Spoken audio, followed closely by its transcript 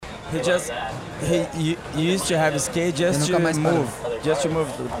he used to have skate just to move. Just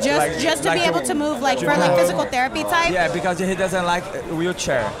to be able to move, like for like physical therapy type. Yeah, because he doesn't like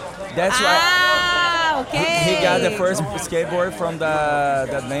wheelchair. That's why. Okay. He got the first skateboard from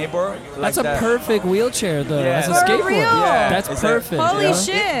the neighbor. That's a perfect wheelchair, though. As a skateboard. Real? Yeah, that's perfect. Holy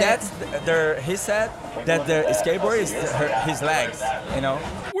shit. He said that the skateboard is his legs, you know.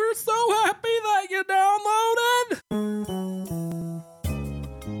 We're so happy that you downloaded.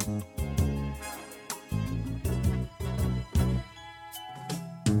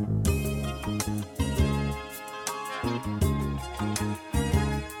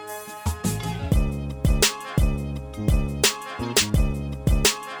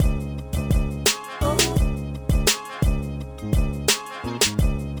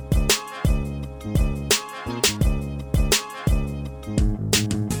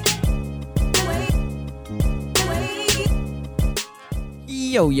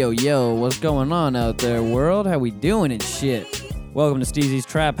 Yo, what's going on out there, world? How we doing and shit? Welcome to Steezy's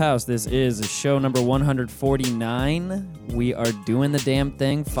Trap House. This is show number 149. We are doing the damn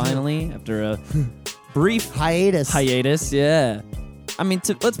thing, finally, after a brief hiatus, yeah. I mean,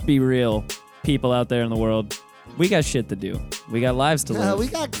 let's be real, people out there in the world. We got shit to do. We got lives to live. We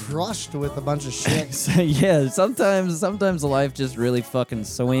got crushed with a bunch of shit. So, yeah, sometimes life just really fucking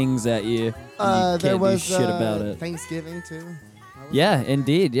swings at you. And you can't do shit about it. Thanksgiving, too. Yeah,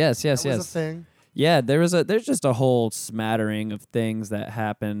 indeed. Yes. That was a thing. Yeah, there's just a whole smattering of things that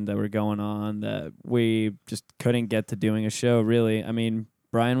happened that were going on that we just couldn't get to doing a show, really. I mean,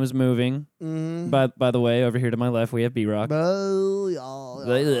 Brian was moving. Mm-hmm. By the way, over here to my left, we have B-Rock. Hi,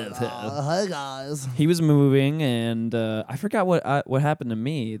 guys. He was moving, and I forgot what happened to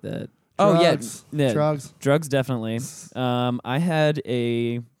me. Drugs. Drugs, definitely. I had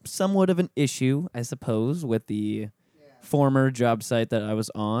a somewhat of an issue, I suppose, with the former job site that I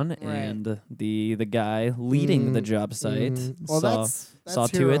was on, and the guy leading the job site saw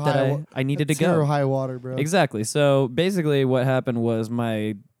to it that I needed to go. Zero high water, bro. Exactly. So basically what happened was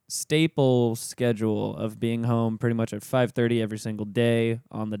my staple schedule of being home pretty much at 5:30 every single day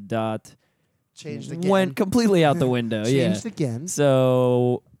on the dot changed again. Went completely out the window. Changed again.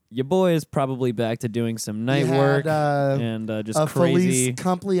 So your boy is probably back to doing some night work and just crazy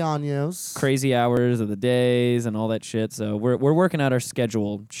crazy hours of the days and all that shit. So we're working out our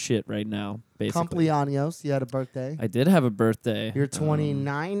schedule shit right now, basically. Cumpleaños. You had a birthday. I did have a birthday. You're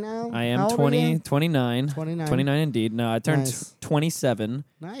 29 now? I am 29. 29 indeed. No, I turned 27.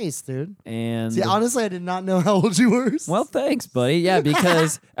 Nice, dude. And see, honestly, I did not know how old you were. Well, thanks, buddy. Yeah,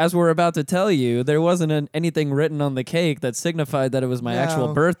 because as we're about to tell you, there wasn't anything written on the cake that signified that it was my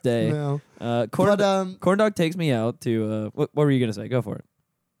actual birthday. No. Corn Dog takes me out to what were you gonna say? Go for it.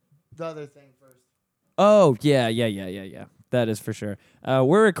 The other thing first. Oh yeah. That is for sure.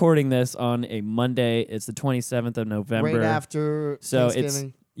 We're recording this on a Monday. It's the 27th of November. Right after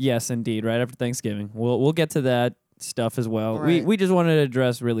Thanksgiving. Yes, indeed, right after Thanksgiving. We'll get to that stuff as well. Right. We just wanted to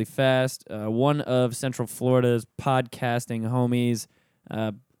address really fast. One of Central Florida's podcasting homies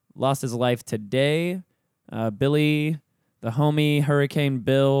lost his life today. Billy, the homie Hurricane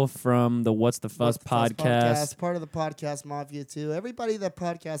Bill from the What's the Fuss podcast. Part of the podcast mafia too. Everybody that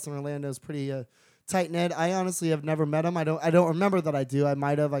podcasts in Orlando is pretty tight-knit. I honestly have never met him. I don't remember that I do. I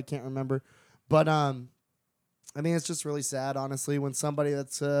might have. I can't remember. But I mean, it's just really sad, honestly, when somebody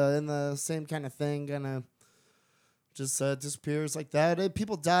that's in the same kind of thing kind of just disappears like that.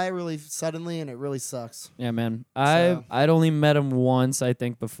 People die really suddenly, and it really sucks. Yeah, man. I'd only met him once, I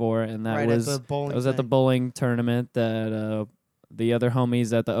think, before, and that was at the bowling tournament that the other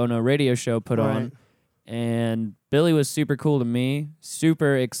homies at the Oh No Radio show put on. And Billy was super cool to me,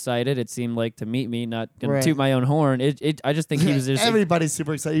 super excited, it seemed like, to meet me, not going to toot my own horn. I just think he was just... Everybody's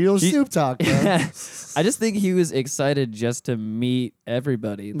super excited. You'll Snoop Talk, bro. I just think he was excited just to meet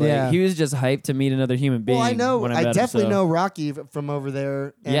everybody. He was just hyped to meet another human being. Well, I definitely know Rocky from over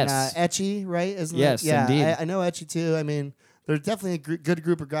there. And Etchy, right? Yes, indeed. I know Etchy, too. I mean... They're definitely a good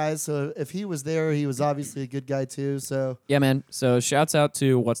group of guys, so if he was there, he was obviously a good guy too. So yeah, man. So shouts out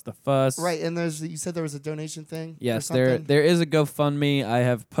to What's the Fuss? Right, and you said there was a donation thing. Yes, there is a GoFundMe. I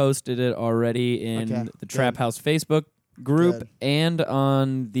have posted it already in the Trap House Facebook group and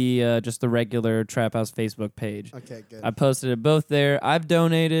on the just the regular Trap House Facebook page. Okay, good. I posted it both there. I've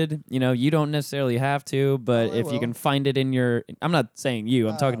donated. You don't necessarily have to, but if you can find it in your, I'm not saying you.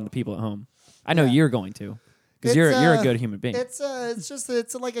 I'm talking to the people at home. I know you're going to. Because you're a good human being. It's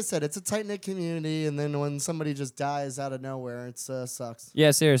like I said, it's a tight knit community, and then when somebody just dies out of nowhere, it sucks.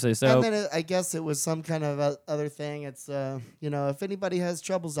 Yeah, seriously. So, and then I guess it was some kind of other thing. It's if anybody has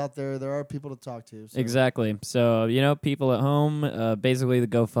troubles out there, there are people to talk to. So. Exactly. So people at home, basically the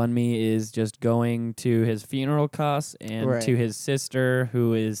GoFundMe is just going to his funeral costs and to his sister,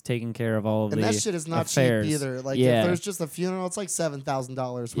 who is taking care of all of and the that shit is not affairs. cheap either. Like if there's just a funeral, it's like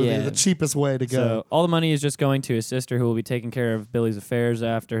 $7,000 would be the cheapest way to go. So all the money is just going to his sister, who will be taking care of Billy's affairs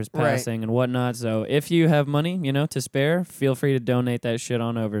after his passing and whatnot. So if you have money, to spare, feel free to donate that shit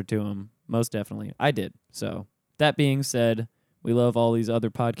on over to him. Most definitely. I did. So that being said, we love all these other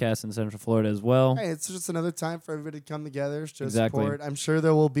podcasts in Central Florida as well. Hey, it's just another time for everybody to come together, show support. I'm sure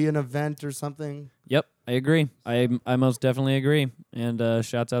there will be an event or something. Yep, I agree. I most definitely agree. And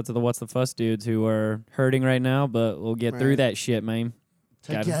shouts out to the What's the Fuss dudes who are hurting right now, but we'll get through that shit, man.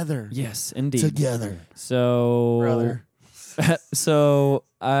 Together. Yes, indeed. Together. So, brother. so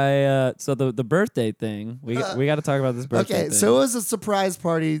the birthday thing. We got to talk about this birthday thing. So it was a surprise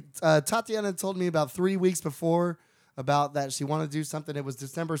party. Tatiana told me about 3 weeks before about that she wanted to do something. It was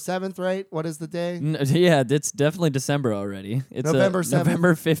December 7th, right? What is the day? Yeah, it's definitely December already. It's November 7th.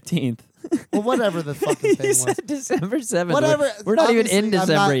 November 15th. Well, whatever the fucking thing was. Said December 7th. Whatever. We're not even in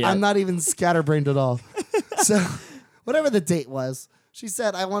December yet. I'm not even scatterbrained at all. So whatever the date was, she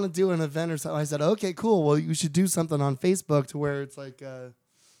said, I want to do an event or something. I said, okay, cool. Well, you should do something on Facebook to where it's like a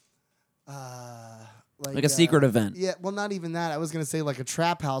secret event. Yeah, well, not even that. I was gonna say like a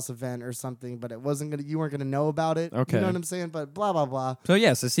trap house event or something, but it wasn't gonna. You weren't gonna know about it. Okay, you know what I'm saying? But blah blah blah. So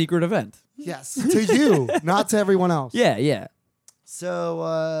yes, a secret event. Yes, to you, not to everyone else. Yeah.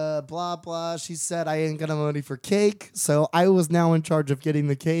 So blah blah. She said I ain't got no money for cake, so I was now in charge of getting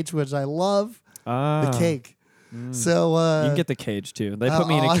the cage, which I love. The cake. So you can get the cage too. They put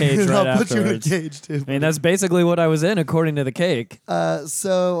me in a cage right I'll put you in a afterwards. cage too. I mean, that's basically what I was in, according to the cake.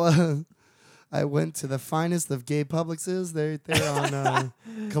 So I went to the finest of gay Publixes. They're on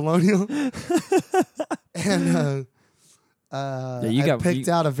Colonial, and I picked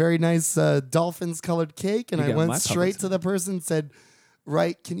out a very nice dolphins-colored cake, and I went straight to the person and said,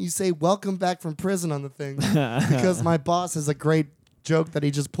 "Right, can you say welcome back from prison on the thing?" Because my boss has a great joke that he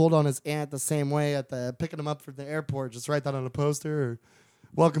just pulled on his aunt the same way at the picking him up from the airport. Just write that on a poster, or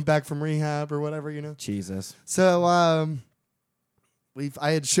welcome back from rehab, or whatever, Jesus. So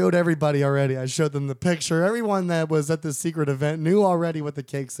I had showed everybody already. I showed them the picture. Everyone that was at this secret event knew already what the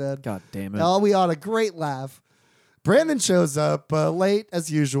cake said. God damn it. Oh, we had a great laugh. Brandon shows up late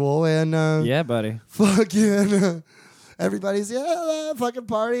as usual, and yeah, buddy. Fucking everybody's fucking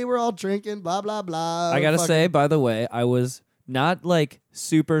party. We're all drinking. Blah blah blah. I gotta say, by the way, I was not like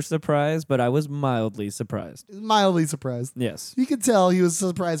super surprised, but I was mildly surprised. Mildly surprised. Yes. You could tell he was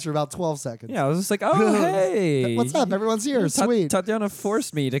surprised for about 12 seconds. Yeah, I was just like, oh, hey. What's up? Everyone's here. Sweet. Tatiana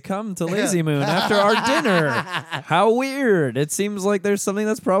forced me to come to Lazy Moon after our dinner. How weird. It seems like there's something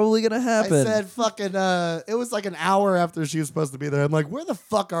that's probably going to happen. I said fucking, it was like an hour after she was supposed to be there. I'm like, where the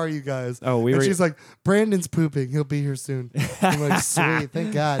fuck are you guys? Oh, and she's like, Brandon's pooping. He'll be here soon. I'm like, sweet.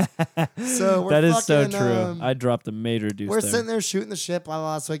 Thank God. So that is so true. I dropped a major deuce We're there. Sitting there shooting the shit, blah,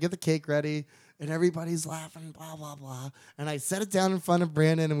 blah. So I get the cake ready, and everybody's laughing, blah, blah, blah. And I set it down in front of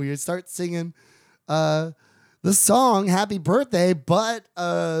Brandon, and we start singing the song Happy Birthday, but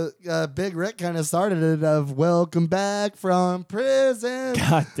Big Rick kind of started it of welcome back from prison.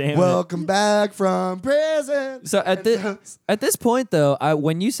 God damn it. Welcome back from prison. So at this point, though,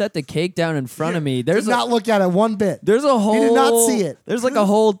 when you set the cake down in front of me, there's did not look at it one bit. There's a whole... You did not see it. There's like a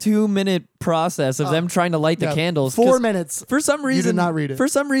whole 2-minute process of them trying to light the candles. 4 minutes. For some reason, you did not read it. For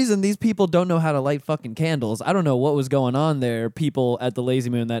some reason, these people don't know how to light fucking candles. I don't know what was going on there, people at the Lazy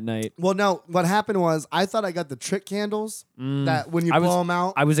Moon that night. Well, no, what happened was I thought I got the trick candles that when you blow them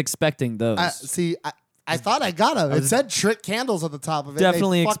out. I was expecting those. I thought I got them. It said trick candles at the top of it.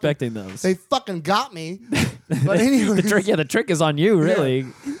 Definitely expecting those. They fucking got me. But anyway, the trick is on you, really.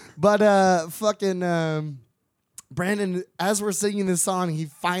 Yeah. But Brandon, as we're singing this song, he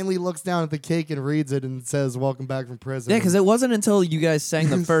finally looks down at the cake and reads it and says, "Welcome back from prison." Yeah, because it wasn't until you guys sang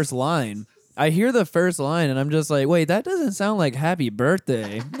the first line. I hear the first line and I'm just like, wait, that doesn't sound like happy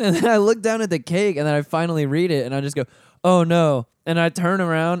birthday. And then I look down at the cake and then I finally read it and I just go, oh no. And I turn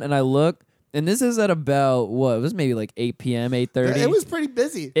around and I look And this is at about, what? It was maybe like 8 p.m., 8:30. It was pretty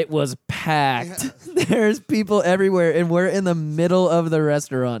busy. It was packed. There's people everywhere, and we're in the middle of the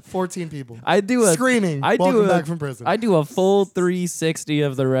restaurant. 14 people. Screaming. Welcome back from prison. I do a full 360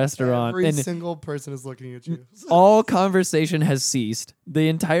 of the restaurant. Every and single person is looking at you. all conversation has ceased. The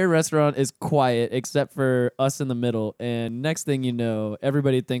entire restaurant is quiet except for us in the middle. And next thing you know,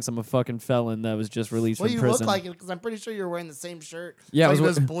 everybody thinks I'm a fucking felon that was just released Well, from you prison. look like it because I'm pretty sure you're wearing the same shirt. Yeah, it's I like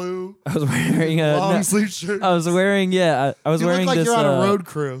was this blue I was wearing a long sleeve shirt. I was wearing I was you wearing look like this. you're on a road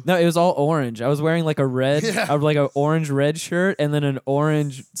crew. No, it was all orange. I was wearing like a red, like an orange red shirt, and then an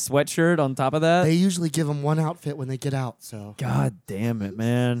orange sweatshirt on top of that. They usually give them one outfit when they get out. So God damn it,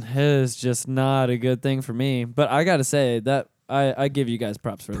 man, it is just not a good thing for me. But I gotta say that I give you guys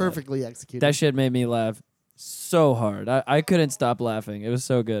props for perfectly executed. That shit made me laugh so hard. I couldn't stop laughing. It was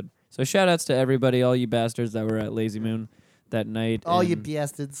so good. So shout outs to everybody, all you bastards that were at Lazy Moon that night. All you and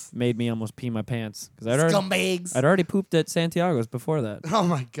bastards. made me almost pee my pants because Scumbags. I'd already pooped at Santiago's before that. Oh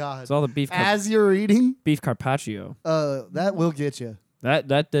my God. It's all the beef As you're eating, beef carpaccio. that will get you. That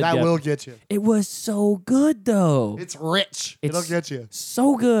will get you. It was so good though. It's rich. It'll get you.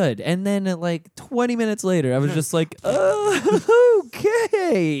 So good. And then at like 20 minutes later, I was just like,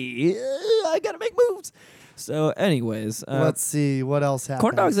 okay, I gotta make moves. So, anyways, let's see what else happened.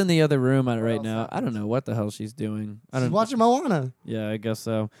 Corn Dog's in the other room right else now. happens? I don't know what the hell she's doing. She's watching Moana. Yeah, I guess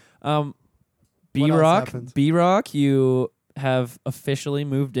so. else B-Rock, happened? B-Rock, you have officially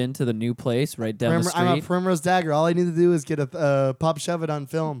moved into the new place right down the street. I'm a Primrose Dagger. All I need to do is get a Pop Shove It on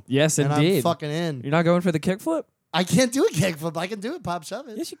film. Yes, and indeed. I'm fucking in. You're not going for the kickflip? I can't do a kickflip. I can do it Pop Shove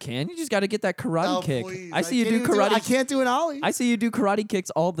It. Yes, you can. You just got to get that karate kick. Please. I see you do can't karate. I can't do an ollie. I see you do karate kicks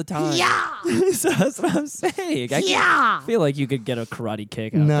all the time. Yeah. So that's what I'm saying. I feel like you could get a karate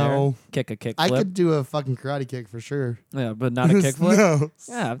kick out No. there. Kick a kick I flip. could do a fucking karate kick for sure. Yeah, but not a kick flip? No.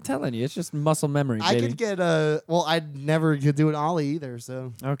 Yeah, I'm telling you. It's just muscle memory, I baby. could get a. Well, I'd never could do an ollie either.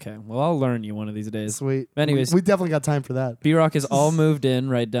 So Okay. Well, I'll learn you one of these days. sweet. Anyways. we definitely got time for that. B-Rock is all moved in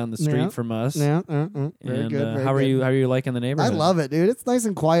right down the street Yeah. from us. Yeah. Very And good. Very how are good. you? How are you liking the I neighborhood? love it, dude. It's nice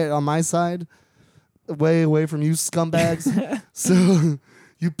and quiet on my side, way away from you scumbags. So,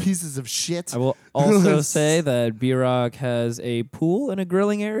 you pieces of shit. I will also say that B-Rock has a pool and a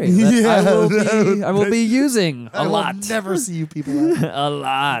grilling area. Yeah, I will be using a I lot. will never see you people out. A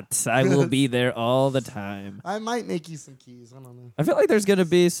lot. I will be there all the time. I might make you some keys. I don't know. I feel like there's gonna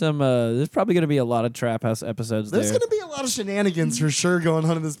be some. There's probably gonna be a lot of Trap House episodes There's there. going to be a lot of shenanigans for sure going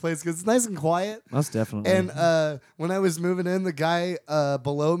on in this place because it's nice and quiet. Most definitely. And when I was moving in, the guy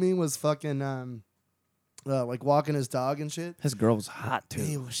below me was fucking like walking his dog and shit. his girl was hot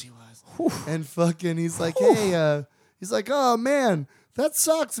too. She was. And fucking, he's like, hey, he's like, oh man, that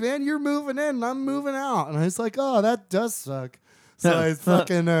sucks, man. You're moving in and I'm moving out. And I was like, oh, that does suck. So I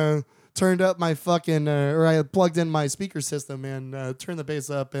fucking turned up my fucking, or I plugged in my speaker system and turned the bass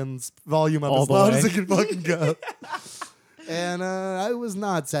up and volume up All as the loud way. as it can fucking go. And I was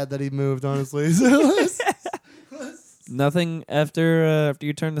not sad that he moved, honestly. So Nothing after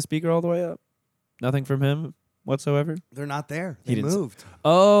you turned the speaker all the way up. Nothing from him whatsoever. they're not there. He They didn't s- moved.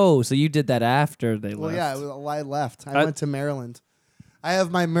 Oh, so you did that after they Well, left? yeah, I left. I went to Maryland. I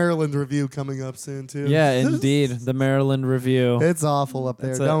have my Maryland review coming up soon, too. Yeah, indeed. The Maryland Review. It's awful up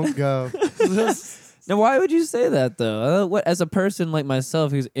there. That's a- Don't go. Now, why would you say that though? What, as a person like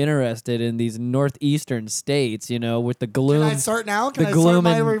myself who's interested in these northeastern states, with the gloom, Can I start now? Can the I gloom start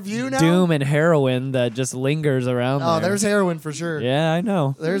my and review now? doom and heroin that just lingers around Oh, there. there's heroin for sure. Yeah, I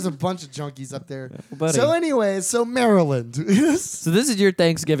know. There's a bunch of junkies up there. buddy. So anyways, Maryland. So this is your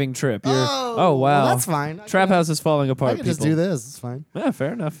Thanksgiving trip. Oh wow, well, that's fine. Trap House is falling I apart. can just people. do this. It's fine. Yeah,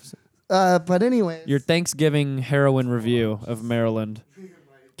 fair enough. But anyways, Your Thanksgiving heroin review of Maryland.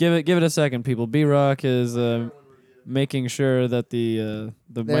 Give it a second, people. B-Rock is making sure that the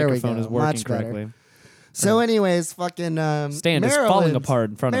There we microphone go. is working Much better. correctly. so anyways, fucking Stand is Maryland, falling apart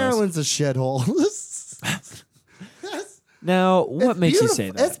in front of us. Maryland's a shithole. Now, what It's makes you beautiful-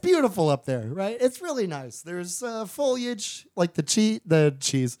 say that? It's beautiful up there, right? It's really nice. There's foliage, like the cheese.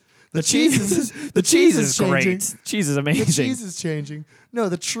 The cheese is the cheese is changing. great. Cheese is amazing. The cheese is changing. No,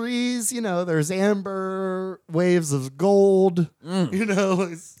 the trees, there's amber waves of gold.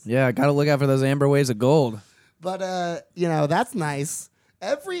 Yeah, I gotta look out for those amber waves of gold. But that's nice.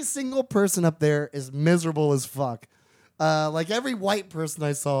 Every single person up there is miserable as fuck. Like every white person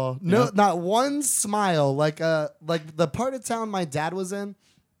I saw, not one smile. Like the part of town my dad was in,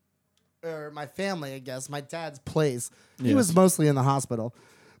 or my family, I guess, my dad's place. He Yes. was mostly in the hospital.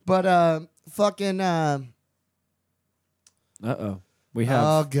 But fucking. We Oh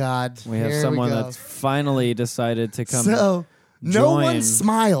have God. we have Here someone go. that's finally decided to come So No one join.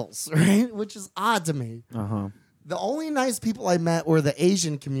 smiles, right? Which is odd to me. Uh-huh. The only nice people I met were the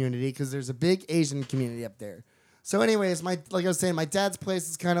Asian community because there's a big Asian community up there. So, anyways, like I was saying, my dad's place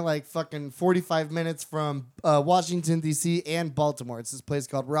is kind of like fucking 45 minutes from Washington, D.C. and Baltimore. It's this place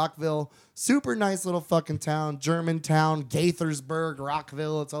called Rockville. Super nice little fucking town. Germantown, Gaithersburg,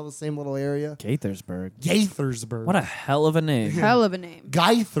 Rockville. It's all the same little area. Gaithersburg. What a hell of a name. Hell of a name.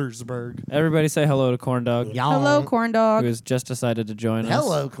 Gaithersburg. Everybody say hello to Corn Dog, Hello, corn dog. who has just decided to join us.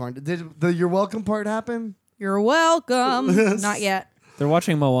 Hello, Corn. Did the you're welcome part happen? You're welcome. Not yet. They're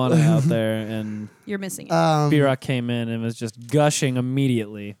watching Moana out there, and You're missing it. B-Rock came in and was just gushing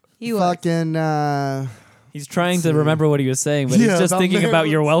immediately. he was. Fucking. He's trying to remember what he was saying, but Yeah, he's just about thinking about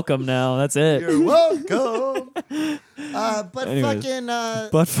Maryland's- you're welcome now. That's it. You're welcome. But Anyways. fucking.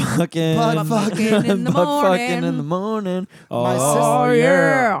 But fucking. But fucking in the but morning. fucking in the morning. My Oh, sister-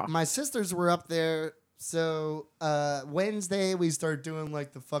 yeah. My sisters were up there. So Wednesday we start doing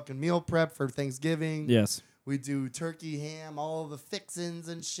like the fucking meal prep for Thanksgiving. Yes. We do turkey, ham, all the fixins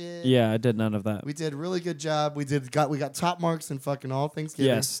and shit. Yeah, I did none of that. We did a really good job. We got top marks in fucking all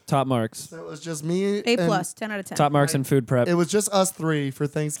Thanksgiving. Yes, top marks. So it was just me. A and- plus, 10 out of 10. Top marks in food prep. It was just us three for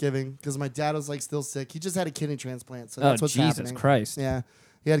Thanksgiving because my dad was like still sick. He just had a kidney transplant, so that's Oh, what's Jesus happening. Christ. Yeah,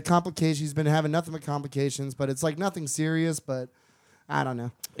 he had complications. He's been having nothing but complications, but it's like nothing serious. But I don't know.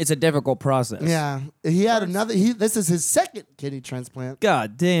 It's a difficult process. Yeah, he had another. This is his second kidney transplant.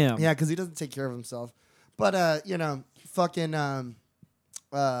 God damn. Yeah, because he doesn't take care of himself. But fucking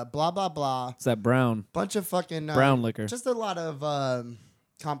blah blah blah. It's that brown. Bunch of fucking Brown liquor. Just a lot of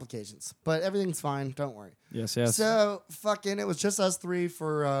complications, but everything's fine. Don't worry. Yes, yes. So fucking, it was just us three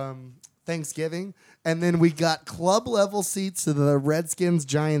for Thanksgiving, and then we got club level seats to the Redskins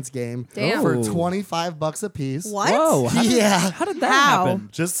Giants game Damn. for Oh. $25 a piece. What? Whoa. How did, Yeah. How did that How? happen?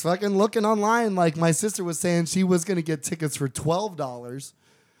 Just fucking looking online, like my sister was saying she was gonna get tickets for $12,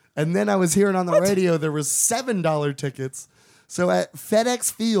 and then I was hearing on the radio there was $7 tickets. So at FedEx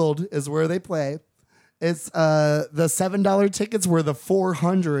Field is where they play. It's the $7 tickets were the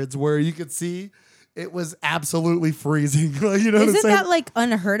 400s where you could see it was absolutely freezing. You know what I'm Isn't saying? that like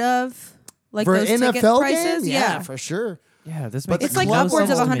unheard of? Like for those an ticket NFL prices? game? Yeah, for sure. Yeah, this But makes It's like club upwards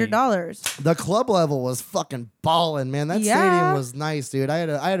of level- $100. The club level was fucking balling, man. That Yeah. stadium was nice, dude. I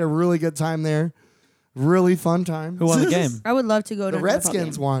had a really good time there. Really fun time. Who won the game? I would love to go to The an NFL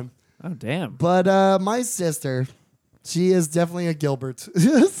Redskins game. won. Oh, damn. But my sister, she is definitely a Gilbert.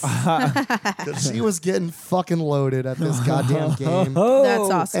 'Cause she was getting fucking loaded at this goddamn game. That's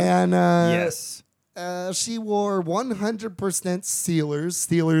awesome. And Yes. she wore 100%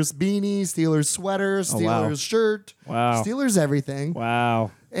 Steelers beanie, Steelers sweater, Oh, Steelers wow. shirt, Wow. Steelers everything.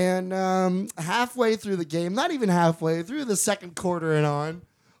 Wow. And halfway through the game, not even halfway, through the second quarter and on,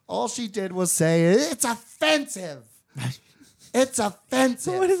 all she did was say, "It's offensive. It's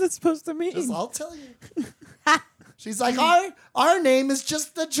offensive." What is it supposed to mean? I'll tell you. She's like, our name is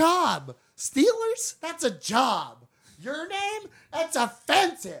just the job. Steelers? That's a job. Your name? That's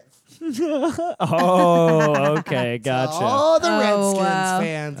offensive. Oh, okay. Gotcha. All the Oh, Redskins wow.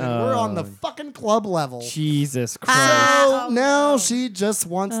 fans, and we're on the fucking club level. Jesus Christ. So now she just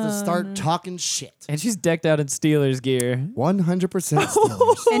wants to start talking shit. And she's decked out in Steelers gear. 100%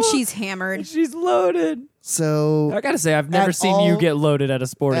 Steelers. And she's hammered. She's loaded. So I gotta say, I've never At seen you all- get loaded at a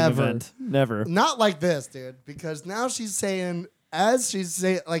sporting ever. event. Never. not like this, dude, because now she's saying, as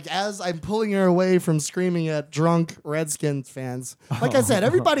I'm pulling her away from screaming at drunk Redskins fans. Like I said,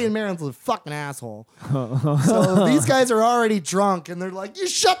 everybody in Maryland's a fucking asshole. So these guys are already drunk, and they're like, "You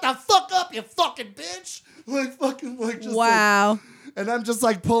shut the fuck up, you fucking bitch!" Just Wow. and I'm just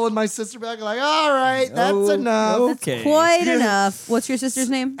like pulling my sister back, like, "All right, that's enough." Okay. Quite enough. What's your sister's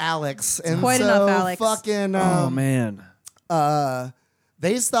name? Alex, and Quite so enough, Alex. fucking Oh man.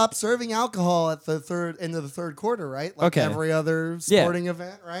 they stopped serving alcohol at the end of the third quarter, right? Like Okay. every other Yeah. sporting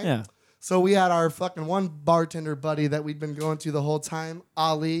event, right? Yeah. So we had our fucking one bartender buddy that we'd been going to the whole time,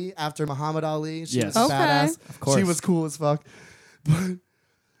 Ali, after Muhammad Ali. She Yes. was Okay. badass. Of course. She was cool as fuck.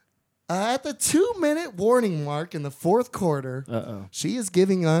 But at the 2-minute warning mark in the fourth quarter, Uh-oh. she is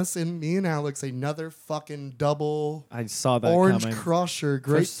giving us and me and Alex another fucking double I saw that orange coming. crusher,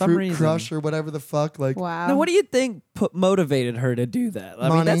 some grapefruit reason. crusher, whatever the fuck. Like, Wow. Now, what do you think motivated her to do that? I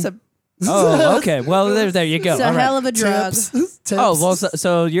mean, Money. that's a. Oh, okay. Well, there you go. It's a All right. hell of a drug. tips. Oh well,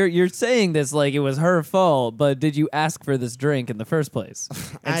 so you're saying this like it was her fault, but did you ask for this drink in the first place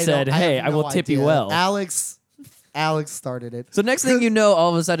and said, have "Hey, I no will tip you idea. well"? Alex started it. So next thing you know, all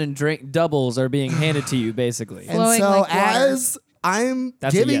of a sudden, drink doubles are being handed to you, basically. And Flowing so like water. as I'm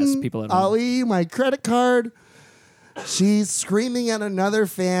That's a giving yes, people at home. Ali my credit card, She's screaming at another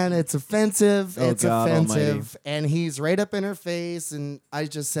fan. It's offensive. Oh, it's God offensive. almighty. And he's right up in her face. And I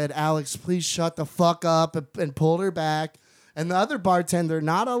just said, Alex, please shut the fuck up, and pulled her back. And the other bartender,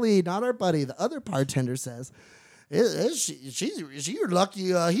 not Ali, not our buddy, the other bartender says, you're lucky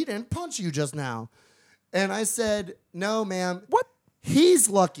he didn't punch you just now. And I said, no, ma'am. What? He's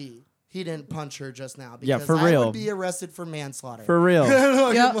lucky he didn't punch her just now. Because Yeah, for I real. would be arrested for manslaughter. For real.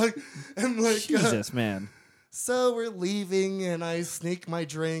 Yep. I'm like, Jesus, man. so we're leaving, and I sneak my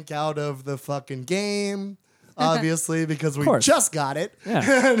drink out of the fucking game, obviously, because we course. just got it.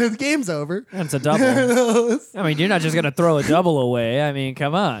 Yeah. And the game's over. That's a double. I mean, you're not just going to throw a double away. I mean,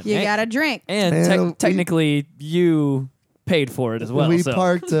 come on. You got to drink. And And technically, you paid for it as well. We so.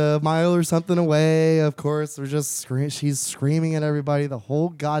 parked a mile or something away. Of course, we're just she's screaming at everybody the whole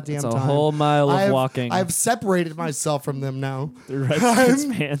goddamn It's a time. whole mile of walking. I've separated myself from them now. The Redskins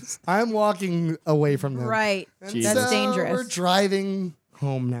fans. I'm walking away from them. Right. And Jesus. That's so dangerous. We're driving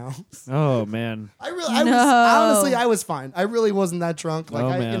home now. Oh, man. I was No. honestly, I was fine. I really wasn't that drunk. Like Oh,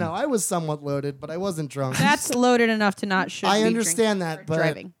 man. I was somewhat loaded, but I wasn't drunk. That's loaded enough to not should I be understand drinking that, or but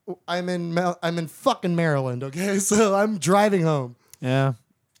driving. I'm in fucking Maryland. Okay, so I'm driving home. Yeah.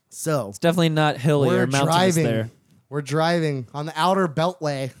 So It's definitely not hilly we're or mountainous driving. there. We're driving on the outer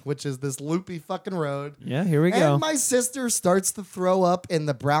beltway, which is this loopy fucking road. Yeah, here we go. And my sister starts to throw up in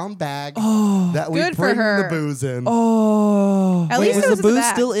the brown bag that we Good for bring the her. booze in. Oh. At least it is was the in the booze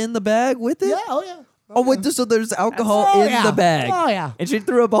bag. still in the bag with it? Yeah, oh yeah. Oh, wait, so there's alcohol Oh, in yeah. the bag. Oh, yeah. And she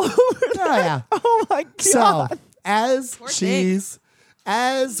threw up all over Oh that. yeah. Oh, my God. So as Poor thing.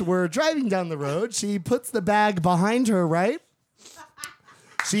 as we're driving down the road, she puts the bag behind her, right?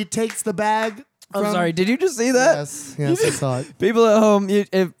 She takes the bag. I'm from- sorry. Did you just see that? Yes, I saw it. People at home, if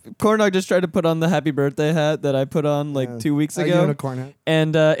Corndog just tried to put on the happy birthday hat that I put on like Yeah. 2 weeks A ago. unicorn hat.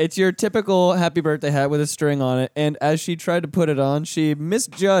 And it's your typical happy birthday hat with a string on it. And as she tried to put it on, she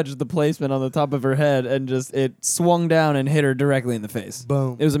misjudged the placement on the top of her head and just it swung down and hit her directly in the face.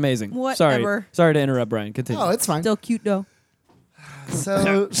 Boom. It was amazing. Whatever. Sorry to interrupt, Brian. Continue. Oh, it's fine. Still cute though.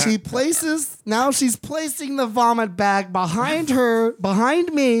 So she's placing the vomit bag behind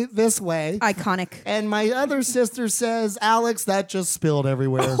me this way. Iconic. And my other sister says, Alex, that just spilled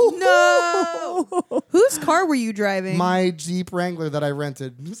everywhere. No. Whose car were you driving? My Jeep Wrangler that I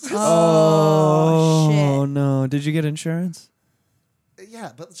rented. Oh, Oh, shit. no. Did you get insurance?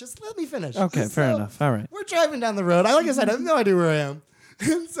 Yeah, but just let me finish. Okay, fair enough. All right. We're driving down the road. Like I said, I have no idea where I am.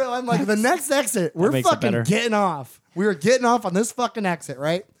 And so I'm like, the next exit, we're makes it fucking better. getting off. We were getting off on this fucking exit,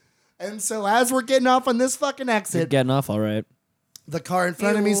 right? And so as we're getting off on this fucking You're exit, getting off all right. the car in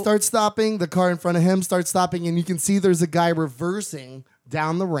front of me Ew. starts stopping. The car in front of him starts stopping. And you can see there's a guy reversing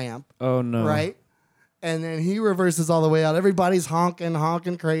down the ramp, Oh, no. right? And then he reverses all the way out. Everybody's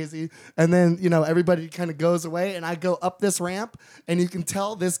honking crazy. And then, everybody kind of goes away. And I go up this ramp. And you can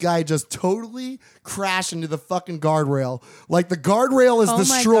tell this guy just totally crashed into the fucking guardrail. Like the guardrail is Oh my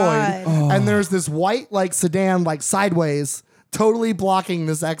destroyed. God. And there's this white sedan sideways totally blocking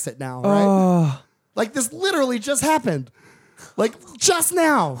this exit now, right? Oh, Like this literally just happened. Like just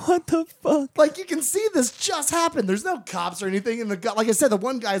now. what the fuck? Like you can see this just happened. There's no cops or anything. And like I said, the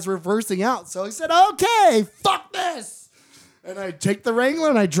one guy's reversing out. So he said, okay, fuck this. And I take the Wrangler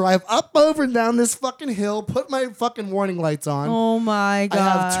and I drive up over and down this fucking hill, put my fucking warning lights on. Oh my god.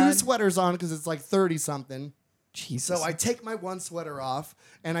 I have 2 sweaters on because it's 30 something. Jesus. So I take my one sweater off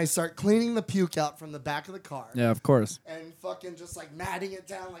and I start cleaning the puke out from the back of the car. Yeah, of course. And fucking just matting it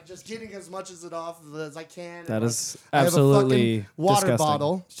down, just getting as much as it off as I can. That And, is I have a absolutely fucking water disgusting.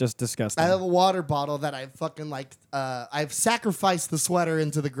 bottle. It's just disgusting. I have a water bottle that I fucking I've sacrificed the sweater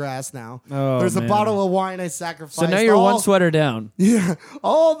into the grass now. Oh, There's a man. bottle of wine I sacrificed. so now you're all, one sweater down. Yeah,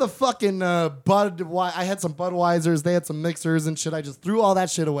 all the fucking I had some Budweisers. They had some mixers and shit. I just threw all that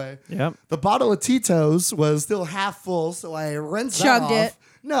shit away. Yep. The bottle of Tito's was still half full, so I rinsed that Chugged off. it.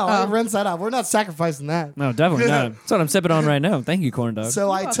 No, I rinsed that off. We're not sacrificing that. No, definitely not. That's what I'm sipping on right now. Thank you, corn dog. So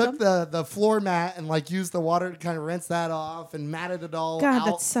I welcome. took the floor mat and used the water to kind of rinse that off and matted it all God, out.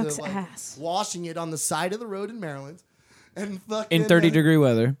 that sucks to, ass. Washing it on the side of the road in Maryland. And fucking, in 30-degree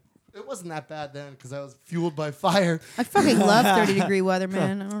weather. It wasn't that bad then because I was fueled by fire. I fucking love 30-degree weather,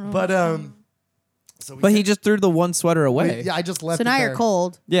 man. I don't know. But so we But he did- just threw the one sweater away. yeah, I just left. so it now there. you're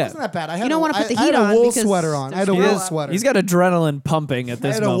cold. It Yeah. wasn't that bad. I had don't a- wanna put the I heat had on a wool because sweater on. I had a there's wool no- sweater. He's got adrenaline pumping at I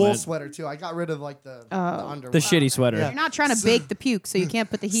this had a wool moment. sweater too. I got rid of the Oh. underwear. The shitty sweater. Yeah. You're not trying to bake the puke, so you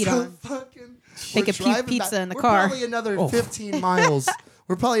can't put the heat So on. fucking, They we're could puke driving pizza back- in the we're car. Probably another 15 miles.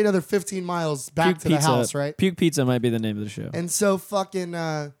 We're probably another 15 miles back Puke to pizza. the house, right? Puke pizza might be the name of the show. And so fucking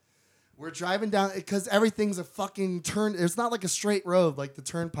We're driving down because everything's a fucking turn. It's not like a straight road like the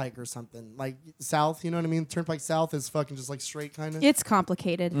turnpike or something. Like south, you know what I mean? Turnpike south is fucking just like straight kind of. It's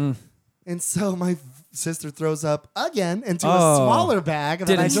complicated. And so my sister throws up again into a smaller bag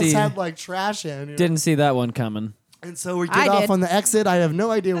that I just had like trash in. You know? Didn't see that one coming. And so we get off on the exit. I have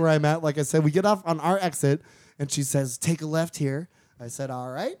no idea where I'm at. Like I said, we get off on our exit and she says, take a left here. I said, all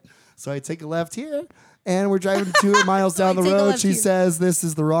right. So I take a left here. And we're driving 2 miles down the road. She says, this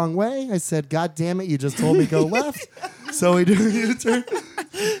is the wrong way. I said, God damn it, you just told me go left. So we do a U-turn.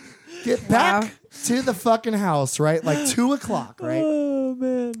 Get back to the fucking house, right? Like 2 o'clock, right? Oh,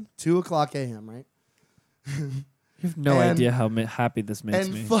 man. 2 o'clock a.m., right? You have no idea how happy this makes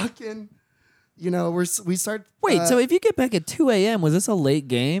me. And fucking, you know, we start. Wait, so if you get back at 2 a.m., was this a late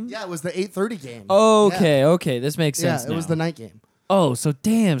game? Yeah, it was the 8:30 game. Okay. This makes sense. Yeah, it was the night game. Oh, so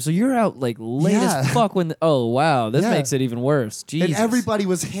damn. So you're out like late as fuck when. Oh, wow. This makes it even worse. Jesus. And everybody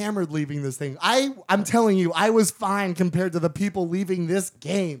was hammered leaving this thing. I'm telling you, I was fine compared to the people leaving this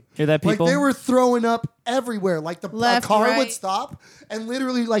game. Hear that, people? Like they were throwing up everywhere. Like Left, a car right. would stop, and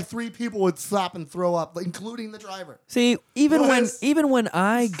literally like 3 people would stop and throw up, including the driver. See, even when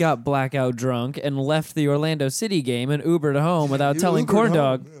I got blackout drunk and left the Orlando City game and Ubered home without telling Ubered Corn home,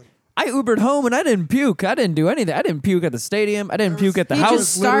 Dog. yeah. I Ubered home and I didn't puke. I didn't do anything. I didn't puke at the stadium. I didn't puke at the He house.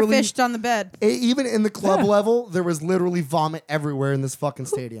 just starfished on the bed. Even in the club level, there was literally vomit everywhere in this fucking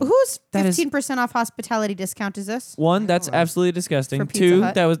stadium. Whose That is- 15% off hospitality discount is this? One, that's absolutely disgusting. For Pizza 2,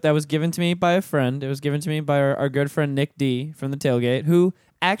 Hut? that was given to me by a friend. It was given to me by our good friend Nick D from the tailgate, who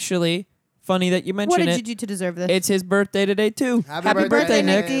actually, funny that you What mentioned did it. you do to deserve this? It's his birthday today too. Happy birthday,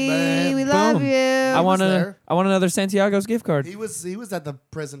 Nick. Nicky. We Boom. love you. I want there. another Santiago's gift card. He was at the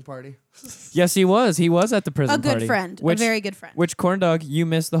prison party. Yes, he was. He was at the prison A good party. friend. A very good friend. Which Corn Dog, you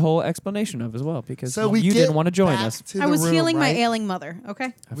missed the whole explanation of as well because So we you get didn't want to join back us. to the I was room, healing my right? ailing mother,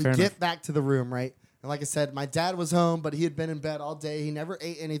 okay? We Fair get enough. back to the room, right? And like I said, my dad was home, but he had been in bed all day. He never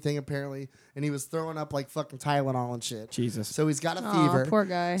ate anything, apparently. And he was throwing up like fucking Tylenol and shit. Jesus. So he's got a Aw, fever. poor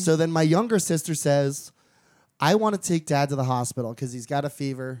guy. So then my younger sister says, I want to take dad to the hospital because he's got a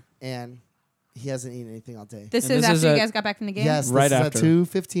fever and he hasn't eaten anything all day. This And is this is after you a- guys got back from the game? Yes, Right this is after. at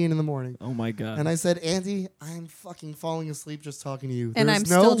 2:15 in the morning. Oh my God. And I said, Andy, I'm fucking falling asleep just talking to you. And There's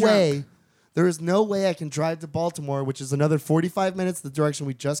I'm no still drunk. way. There is no way I can drive to Baltimore, which is another 45 minutes the direction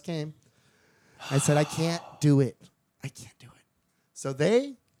we just came. I said, I can't do it. I can't do it. So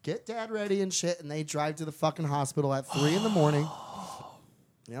they get dad ready and shit, and they drive to the fucking hospital at 3 in the morning.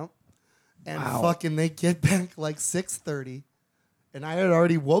 Yep. And fucking they get back like 6:30. And I had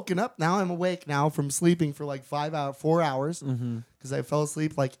already woken up. Now I'm awake now from sleeping for like 4 hours. Because I fell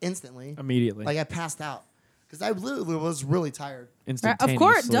asleep like instantly. Immediately. Like I passed out. Because I literally was really tired. Instantaneously. Of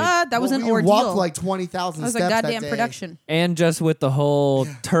course, duh. That was Well, an we ordeal. walked like 20,000 that was steps a that goddamn day. production. And just with the whole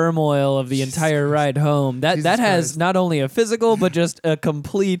turmoil of the entire ride home, that Jesus has Christ. not only a physical but just a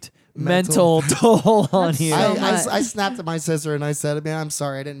complete mental toll on you. so much. I snapped at my sister and I said, man, I'm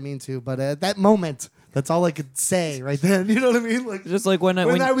sorry. I didn't mean to. But at that moment, that's all I could say right then. You know what I mean? Like Just like when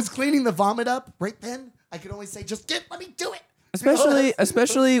I was cleaning the vomit up right then, I could only say, just let me do it.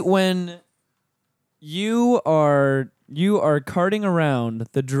 especially when you are carting around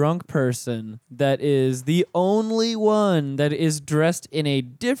the drunk person that is the only one that is dressed in a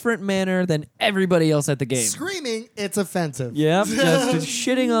different manner than everybody else at the game. Screaming, it's offensive. Yep, just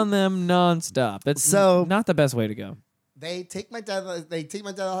shitting on them nonstop. That's So- not the best way to go. They take my dad to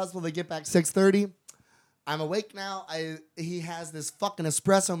the hospital. They get back 6:30. I'm awake now. He has this fucking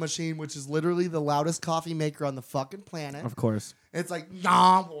espresso machine, which is literally the loudest coffee maker on the fucking planet. Of course. It's like,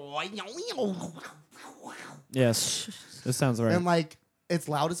 Yes. This sounds right. and like it's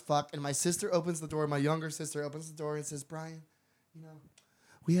loud as fuck. And my sister opens the door. My younger sister opens the door and says, Brian,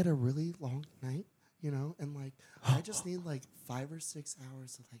 we had a really long night, and like I just need like 5 or 6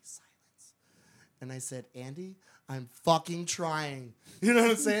 hours of like silence. And I said, Andy, I'm fucking trying. You know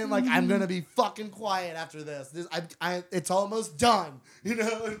what I'm saying? Like I'm gonna be fucking quiet after this. It's almost done.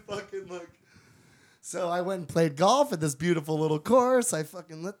 And fucking like. So I went and played golf at this beautiful little course. I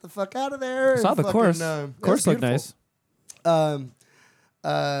fucking lit the fuck out of there. Saw and the fucking, course. it Course was looked beautiful. nice.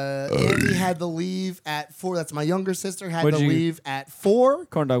 Andy had to leave at 4. That's my younger sister had What'd to you- leave at 4.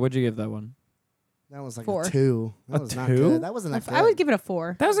 Corn Dog, what'd you give that one? That was like 4. a 2. That A was not 2? good. That wasn't that good. I would give it a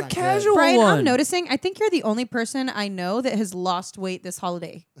 4. That was a Not good. casual Brian, one. I'm noticing. I think you're the only person I know that has lost weight this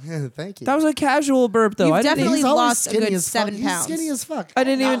holiday. Thank you. That was a casual burp, though. You've I didn't definitely He's always lost a skinny good as fuck. 7 pounds. He's skinny as fuck. I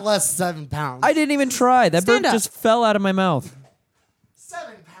didn't Not even- less 7 pounds. I didn't even try. That Stand burp up. just fell out of my mouth.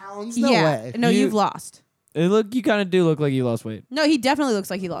 7 pounds? No yeah. way. No, You- you've lost. You kind of do look like you lost weight. No, he definitely looks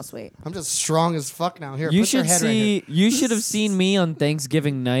like he lost weight. I'm just strong as fuck now. Here, You put your should head right see. here. You should have seen me on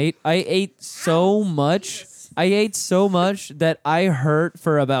Thanksgiving night. I ate so much. That I hurt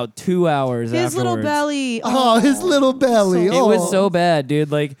for about 2 hours. His little afterwards. belly. Oh, his little belly. It was so bad, dude.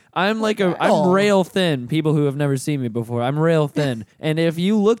 Like I'm rail thin. People who have never seen me before, I'm rail thin. And if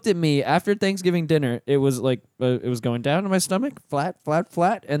you looked at me after Thanksgiving dinner, it was like it was going down to my stomach, flat.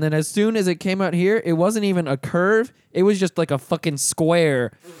 And then as soon as it came out here, it wasn't even a curve. It was just like a fucking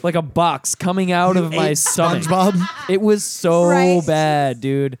square, like a box coming out of my stomach. SpongeBob. It was so Right. bad,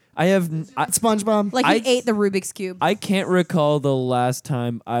 dude. SpongeBob. Like he ate the Rubik's Cube. I can't recall the last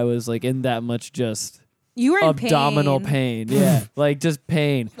time I was like in that much just You were in abdominal pain. Yeah, like just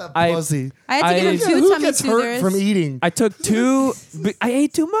pain. Pussy. I had to give him I- two Who tummy gets hurt soothers. from eating? I took two. I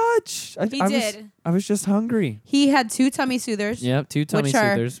ate too much. He I did. I was just hungry. He had 2 tummy soothers. Yep, 2 tummy which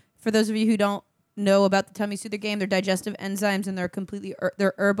are, soothers. for those of you who don't know about the tummy soother game, they're digestive enzymes and they're completely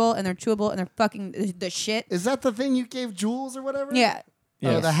they're herbal and they're chewable and they're fucking the shit. Is that the thing you gave Jules or whatever? Yeah. Oh,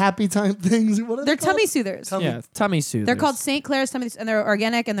 Yes. the happy time things. What are They're they called? tummy soothers. Yeah, tummy soothers. They're called St. Clair's tummy, and they're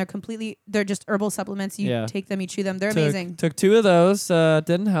organic and they're just herbal supplements. You Yeah. take them, you chew them. They're amazing. Took 2 of those.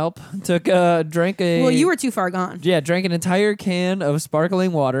 Didn't help. Drank a. Well, you were too far gone. Yeah, drank an entire can of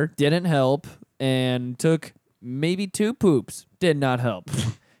sparkling water. Didn't help. And took maybe 2 poops. Did not help.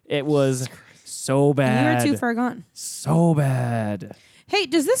 It was so bad. You were too far gone. So bad. Hey,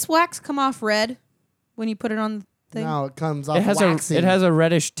 does this wax come off red when you put it on the thing? No, it comes off It has waxing. a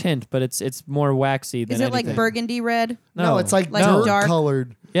reddish tint, but it's more waxy than Is it anything. like burgundy red? No, it's like No. dirt Dark.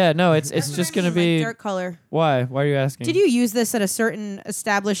 colored. Yeah, no, it's just gonna be. Like dirt color. Why? Why are you asking? Did you use this at a certain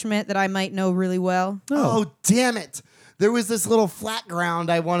establishment that I might know really well? No. Oh, damn it. There was this little flat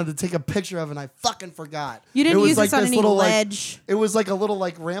ground I wanted to take a picture of, and I fucking forgot. You didn't It was use like this on any little, ledge. it was like a little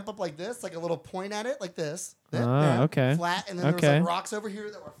ramp up like this, like a little point at it, like this. Okay. Flat, and then there was Okay. like rocks over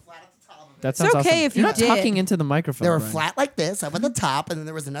here that were flat at the top of it. That sounds okay awesome. if You're you not did. talking into the microphone. They were Brian. flat like this up at the top, and then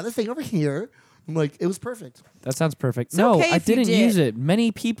there was another thing over here. I'm like, it was perfect. That sounds perfect. It's No, okay I if you didn't did. use it.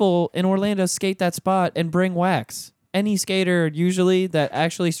 Many people in Orlando skate that spot and bring wax. Any skater usually that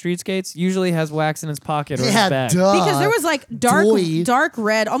actually street skates usually has wax in his pocket or his Yeah, bag. duh. Because there was like Doy. dark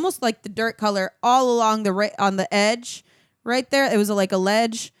red, almost like the dirt color, all along the on the edge, right there. It was like a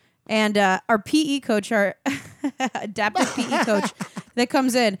ledge, and our PE coach, our adaptive PE coach, that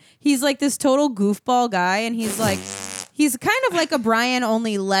comes in, he's like this total goofball guy, and he's kind of like a Brian,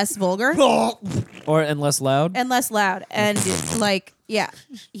 only less vulgar And less loud. and less loud, and like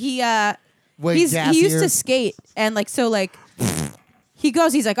he Way he used gassier. to skate, and he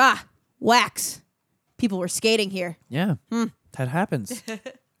goes, he's like, wax. People were skating here. Yeah, that happens.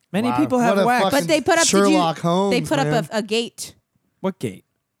 Many Wow, people have what a wax. fucking But they put up Sherlock Holmes, They put man. up a gate. What gate?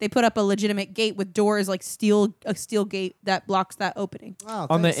 They put up a legitimate gate with doors, like a steel gate that blocks that opening. Oh,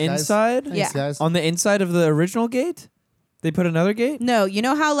 On the thanks, guys. inside? Thanks, Yeah. guys. On the inside of the original gate? They put another gate? No, you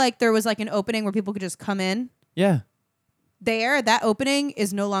know how there was an opening where people could just come in? Yeah. That opening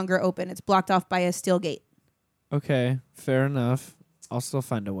is no longer open. It's blocked off by a steel gate. Okay, fair enough. I'll still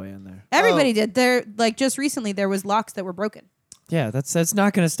find a way in there. Everybody did. There, just recently, there was locks that were broken. Yeah, that's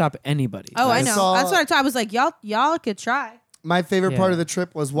not going to stop anybody. Oh, I know. saw- That's what I thought. I was like, y'all could try. My favorite part Yeah. of the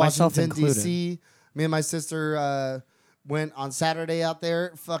trip was Myself Washington, included. D.C. Me and my sister went on Saturday out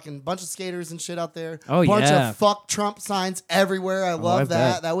there. Fucking bunch of skaters and shit out there. Oh, bunch yeah. of fuck Trump signs everywhere. I love I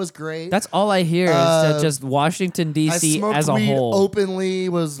that. bet. That was great. That's all I hear is that just Washington, I D.C. smoked as a weed whole. openly.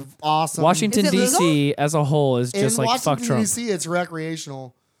 Was awesome. Washington, Is it legal? D.C. as a whole is in just like Washington, fuck Trump. D.C. It's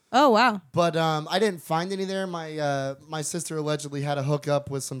recreational. Oh, wow. But I didn't find any there. My sister allegedly had a hookup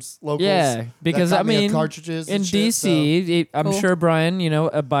with some locals. Yeah, because that I got me mean, cartridges in and shit, so- D.C., I'm Cool. sure Brian,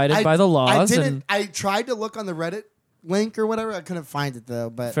 abided by the I laws. didn't. And I tried to look on the Reddit link or whatever. I couldn't find it though.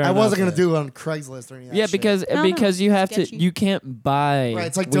 But Fair I wasn't enough. gonna do it on Craigslist or anything. yeah, because No, you have sketchy. you can't buy. Right,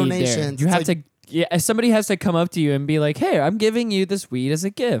 it's like weed there. donations. You It's have like- to. Yeah, somebody has to come up to you and be like, "Hey, I'm giving you this weed as a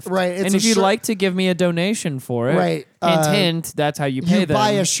gift." Right, it's and a if you'd shirt- like to give me a donation for it, Right, hint, hint, that's how you pay you them. buy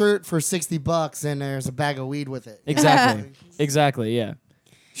a shirt for $60 and there's a bag of weed with it. Exactly. Exactly. Yeah.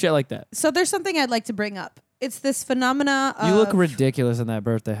 Shit like that. So there's something I'd like to bring up. It's this phenomena of... You look ridiculous in that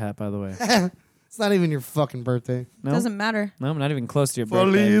birthday hat, by the way. It's not even your fucking birthday. No, Doesn't matter. no, I'm not even close to your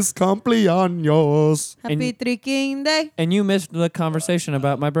birthday. Feliz cumpleaños. Happy Three-King Day. And you missed the conversation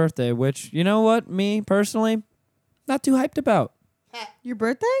about my birthday, which, you know what, me personally, not too hyped about. Your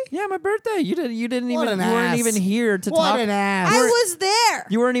birthday? Yeah, my birthday. You didn't What even an you weren't ass. even here to What talk. an ass. I was there.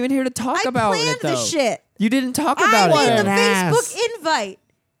 You weren't even here to talk I about planned it though. the shit. You didn't talk I about made it. the an ass. Facebook invite.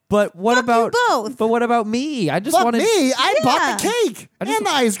 But what Fuck you about both. But what about me? I just Fuck wanted. me. I bought Yeah. the cake I just- and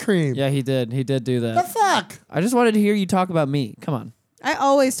the ice cream. Yeah, he did. He did do The that. fuck? I just wanted to hear you talk about me. Come on. I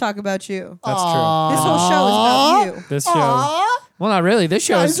always talk about you. That's This whole show is about you. This show. Aw, Well, not really. This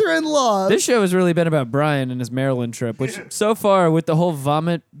show guys is. are in love. This show has really been about Brian and his Maryland trip, which so far with the whole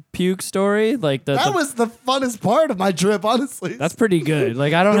vomit puke story, like that was the funnest part of my trip, honestly. that's pretty good.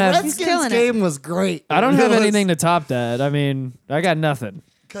 Like I don't the have He's Redskins killing it. game was great. I don't have anything to top that. I mean, I got nothing.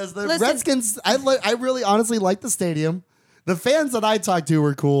 Because the Listen. Redskins, I really honestly liked the stadium. The fans that I talked to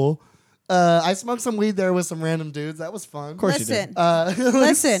were cool. I smoked some weed there with some random dudes. That was fun. Of course you did. Listen,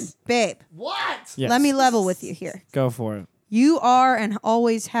 listen, babe. What? Yes. Let me level with you here. Go for it. You are and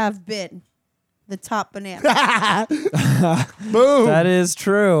always have been the top banana. Boom. That is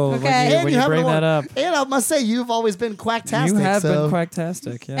true. Okay. When you haven't bring that won. up, And I must say, you've always been quacktastic. you have so been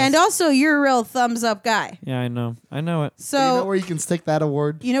quacktastic. Yes. And also, you're a real thumbs up guy. yeah, I know. I know it. So, you know where you can stick that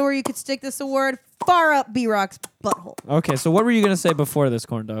award? you know where you could stick this award? Far up B-Rock's butthole. Okay, so what were you gonna say before this,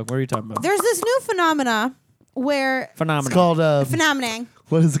 corn dog? What are you talking about? There's this new phenomena where It's Phenomenal. called, phenomenon.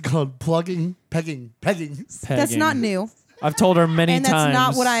 what is it called? Plugging? Pegging. That's Pegging. not new, I've told her many and times. that's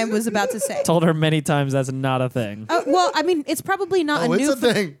not what I was about to say. Told her many times that's not a thing. Well, I mean, it's probably not Oh, a it's new a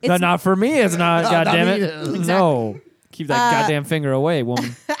thing. No, not for me. It's not. No, God not damn me it. either. No. Keep that goddamn finger away,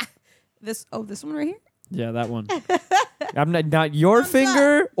 woman. This one right here. Yeah, that one. I'm not your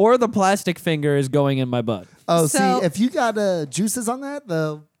finger or the plastic finger is going in my butt. Oh, So- see, if you got juices on that,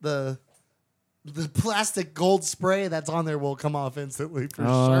 the plastic gold spray that's on there will come off instantly for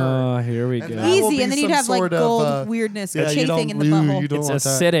Oh, sure. here we And go. that will Easy, be and then you'd some have like sort of, gold weirdness yeah, you chafing don't- in the you butthole. don't It's want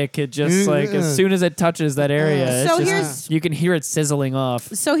that. acidic. It just like Yeah. as soon as it touches that area, it's So just, here's- you can hear it sizzling off.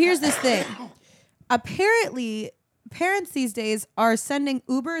 So here's this thing. Apparently, parents these days are sending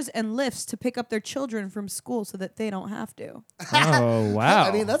Ubers and Lyfts to pick up their children from school so that they don't have to. Oh wow!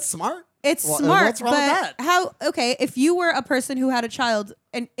 I mean, that's smart. It's Well, smart, what's wrong with but that? how? Okay, if you were a person who had a child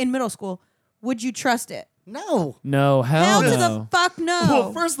in middle school, would you trust it? No. no, hell Hell to no. the fuck no.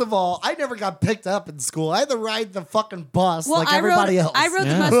 Well, first of all, I never got picked up in school. I had to ride the fucking bus Well, like everybody else. I rode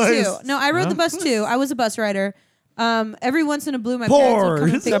Yeah. the bus too. No, I rode Yeah. the bus too. I was a bus rider. Every once in a blue, my parents would come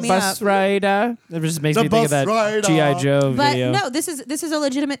and the pick me bus up. rider. It just makes The me think of bus that rider. GI Joe But video. no, this is a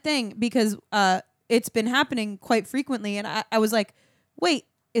legitimate thing because it's been happening quite frequently, and I was like, wait,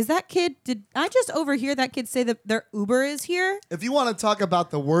 is that kid? Did I just overhear that kid say that their Uber is here? If you want to talk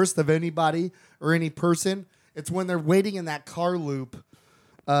about the worst of anybody or any person, it's when they're waiting in that car loop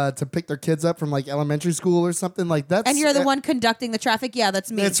to pick their kids up from like elementary school or something like that. And you're the one conducting the traffic? Yeah,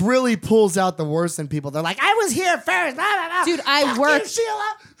 that's me. It really pulls out the worst in people. They're like, I was here first. Blah, blah, blah. Dude, I Fuck work- you,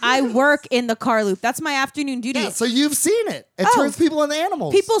 Sheila. I work in the car loop. That's my afternoon duty. Yeah, so you've seen it. It Oh. turns people into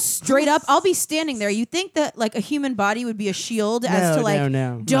animals. People straight up, I'll be standing there. You think that like a human body would be a shield as to like,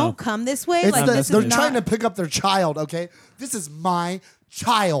 no. don't come this way? It's Like the- this they're is trying not, to pick up their child, okay? This is my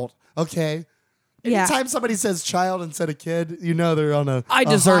child, okay? Yeah. Anytime somebody says child instead of kid, you know they're on a I a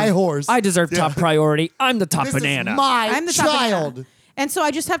deserve high horse. I deserve Yeah. top priority. I'm the top This banana. is my I'm the top child. banana. And so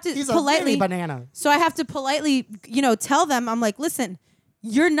I just have to He's a politely mini banana. So I have to politely, tell them, I'm like, listen,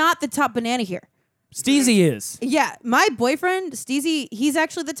 you're not the top banana here. Steezy is. Yeah, my boyfriend, Steezy, he's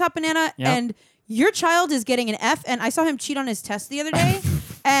actually the top banana, Yep. and your child is getting an F, and I saw him cheat on his test the other day,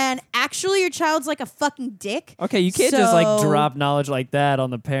 and actually your child's like a fucking dick. Okay, you can't just like So- drop knowledge like that on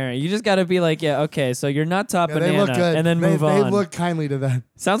the parent. You just got to be like, yeah, okay, so you're not top Yeah, banana, they look good. and then they, move on. They look kindly to that.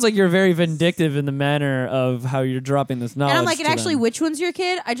 Sounds like you're very vindictive in the manner of how you're dropping this knowledge. And I'm like, and to actually, them. which one's your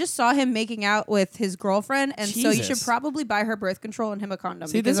kid? I just saw him making out with his girlfriend, and so you Jesus. should probably buy her birth control and him a condom.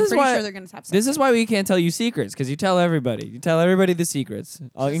 See, because this I'm is pretty why sure they're gonna have sex. This is why we can't tell you secrets because you tell everybody. You tell everybody the secrets,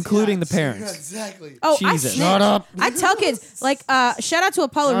 including the parents. Exactly. Oh, Jesus. I snitch. Shut up. I tell kids like, shout out to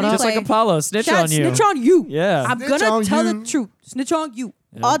Apollo Replay. Just like Apollo, snitch Shout out, on you. Snitch on you. Yeah. I'm Snitch gonna on tell you. the truth. Snitch on you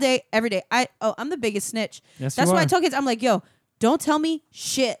all day, every day. I'm the biggest snitch. Yes, That's you why I are. tell kids, I'm like, yo, don't tell me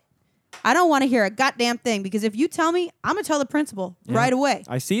shit. I don't want to hear a goddamn thing because if you tell me, I'm gonna tell the principal Yeah. right away,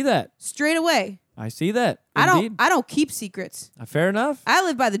 I see that. straight away. I see that. I Indeed. don't keep secrets. Fair enough. I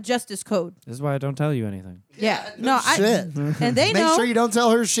live by the justice code. This is why I don't tell you anything. Yeah, shit. and they Make know. sure you don't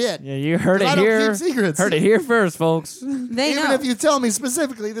tell her shit. Yeah, you heard I it don't here. keep secrets. Heard it here first, folks. they Even know. if you tell me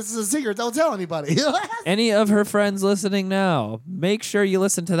specifically this is a secret, don't tell anybody. Any of her friends listening now, make sure you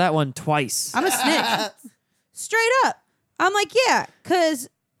listen to that one twice. I'm a snitch. Straight up. I'm like, yeah, because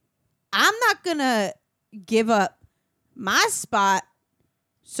I'm not gonna give up my spot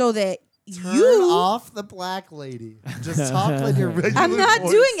so that Turn you. off the black lady. Just talk like your regular I'm not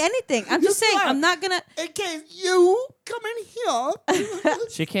voice. doing anything. I'm just saying, are. I'm not gonna In case you come in here.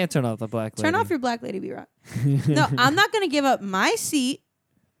 She can't turn off the black lady. turn off your black lady B-Rock. No, I'm not gonna give up my seat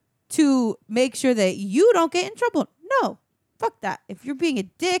to make sure that you don't get in trouble. No, fuck that. If you're being a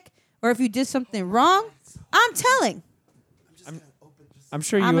dick or if you did something wrong, I'm telling. I'm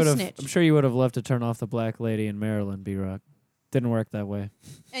sure you I'm a would have. snitch. I'm sure you would have loved to turn off the black lady in Maryland, B-Rock. Didn't work that way.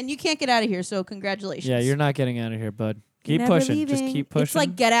 And you can't get out of here, so congratulations. Yeah, you're not getting out of here, bud. You're Keep never pushing. Just leaving. keep pushing. It's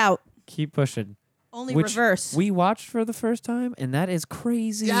like Get Out, keep pushing. only Which reverse. we watched for the first time, and that is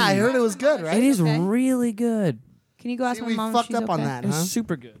crazy. Yeah, I heard it was good, right? It is Okay. really good. Can you go ask See, my we mom if fucked she's up okay? on that, It's huh?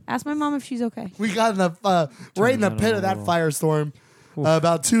 super good. Ask my mom if she's okay. We got in the right in the Turn pit that of that on. firestorm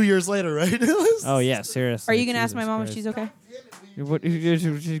about 2 years later, right? Oh yeah, seriously. Are you gonna ask my Jesus mom if Christ. she's okay?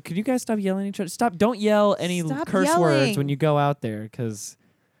 Could you guys stop yelling at each other? Stop! Don't yell any Stop curse words yelling. when you go out there, because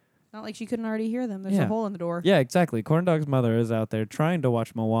Not like she couldn't already hear them. There's Yeah. a hole in the door. yeah, exactly. Corn Dog's mother is out there trying to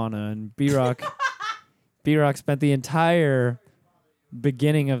watch Moana, and B-Rock, B-Rock spent the entire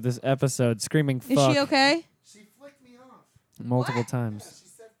beginning of this episode screaming Is "fuck" she okay? She flicked me off. multiple times. She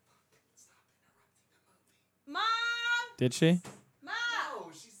said, Mom! Did she? Mom! "No."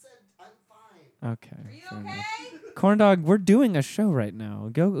 She said, "I'm fine." Okay. Are you fair enough. okay? Corn Dog, we're doing a show right now.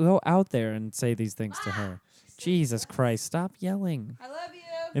 Go out there and say these things to her. Jesus Christ, stop yelling. I love you.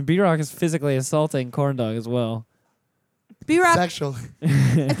 And B-Rock is physically assaulting Corn Dog as well. B-Rock. Sexually.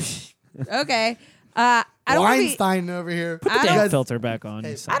 Okay. I don't want to be. Weinstein over here. Put the I damn don't- filter back on.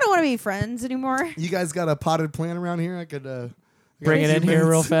 Hey, you son. I don't want to be friends anymore. You guys got a potted plant around here? I could I got Bring a it few in here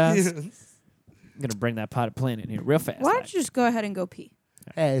real minutes. fast. Yeah. I'm going to bring that potted plant in here real fast. Why don't you just go ahead and go pee?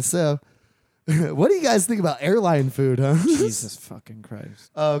 Hey, so what do you guys think about airline food, huh? Jesus fucking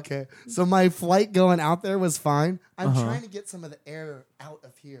Christ. Oh, okay. So my flight going out there was fine. I'm Uh-huh. trying to get some of the air out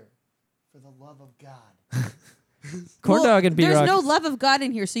of here. For the love of God. Corn Well, Dog and B-Rock. There's no love of God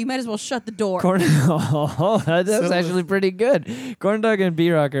in here, so you might as well shut the door. Corn oh, that's So actually pretty good. Corn Dog and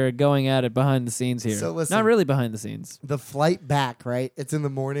B-Rock are going at it behind the scenes here. So listen. Not really behind the scenes. The flight back, right? It's in the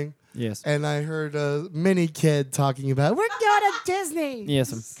morning. Yes. And I heard a mini kid talking about, we're going to Disney.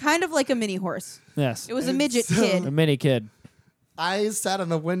 Yes. Kind of like a mini horse. Yes. It was a And midget so- kid. A mini kid. I sat on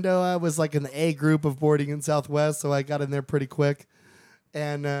the window. I was like in the A group of boarding in Southwest, so I got in there pretty quick.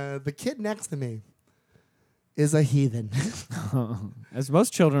 And the kid next to me is a heathen. As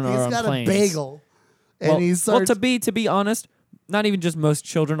most children are He's on got planes. a bagel. And Well, he starts, to be honest, not even just most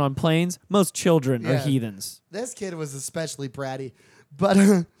children on planes. Most children are Yeah. heathens. this kid was especially bratty.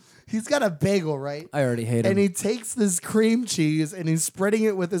 But he's got a bagel, right? I already hate him. And he takes this cream cheese and he's spreading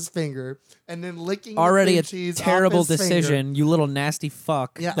it with his finger and then licking Already the a cream cheese terrible off his decision, finger. you little nasty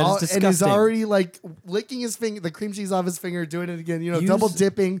fuck. Yeah, that is disgusting. and he's already like licking his finger, the cream cheese off his finger, doing it again. You know, Use- double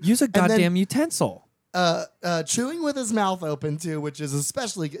dipping. Use a and then, goddamn utensil. chewing with his mouth open too, which is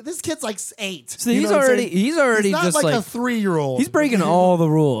especially good. This kid's like 8. So You he's know what I'm already saying? he's already He's not just like a like 3-year-old. he's breaking all the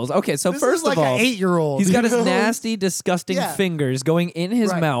rules. Okay, so This first is like of all, an 8-year-old. he's got his you know? nasty, disgusting Yeah. fingers going in his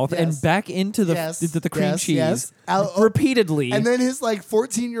Right, mouth and yes. back into the Yes, the cream yes, cheese yes. repeatedly. And then his like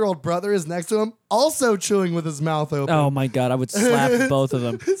 14-year-old brother is next to him, also chewing with his mouth open. oh my god, I would slap both of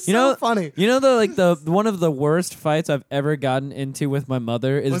them. It's you so know, funny. You know the one of the worst fights I've ever gotten into with my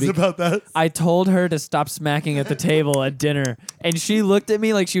mother is What's about that? I told her to stop smacking at the table at dinner, and she looked at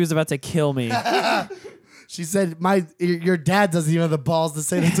me like she was about to kill me. She said, your dad doesn't even have the balls to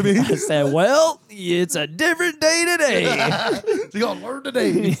say that to me. I said, "Well, it's a different day today." You gotta learn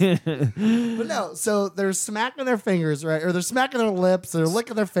today. But no, so they're smacking their fingers, right? Or they're smacking their lips, they're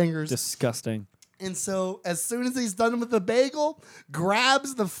licking their fingers. Disgusting. And so as soon as he's done with the bagel,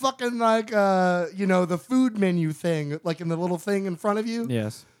 grabs the fucking the food menu thing, like in the little thing in front of you.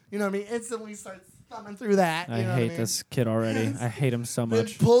 Yes, You know what I mean? Instantly starts thumbing through that. I you know hate what I mean? this kid already. I hate him so Then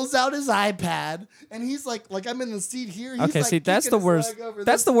much. pulls out his iPad and he's like I'm in the seat here. He's Okay, like see, that's kicking the his worst. leg over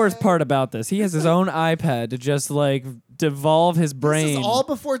That's this the worst way. part about this. He has his own iPad to just like devolve his brain. This is all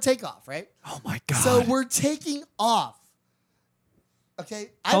before takeoff, right? Oh my god! So we're taking off.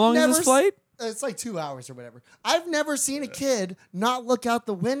 Okay. How long is this flight? It's like 2 hours or whatever. I've never seen a kid not look out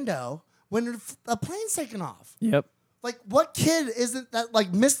the window when a plane's taking off. Yep. Like, what kid isn't that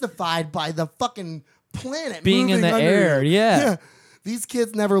like mystified by the fucking planet Being in moving the under air, you? yeah. These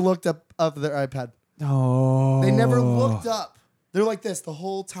kids never looked up their iPad. Oh. They never looked up. They're like this the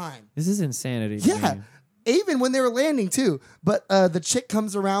whole time. This is insanity. to Yeah. me. Even when they were landing too. But the chick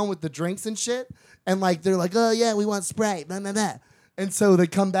comes around with the drinks and shit. And like they're like, oh yeah, we want Sprite. Blah, blah, blah. And so they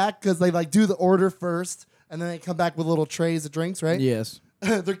come back because they like do the order first. And then they come back with little trays of drinks, right? Yes.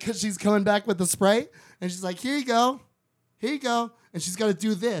 She's coming back with the Sprite. And she's like, here you go. Here you go. And she's got to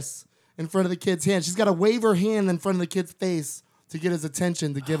do this in front of the kid's hand. She's got to wave her hand in front of the kid's face to get his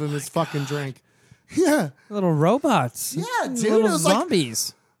attention to give him his fucking drink. Yeah. Little robots. Yeah, dude. Little It was like-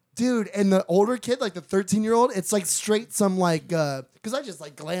 zombies. Dude, and the older kid, like the 13-year-old, it's like straight some like, because I just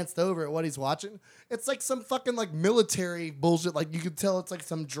like glanced over at what he's watching. It's like some fucking like military bullshit. Like you could tell it's like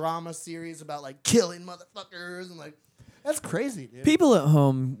some drama series about like killing motherfuckers and like, that's crazy, dude. People at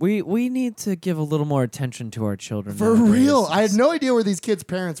home, we need to give a little more attention to our children. For nowadays. real. I had no idea where these kids'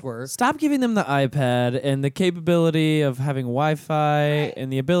 parents were. Stop giving them the iPad and the capability of having Wi-Fi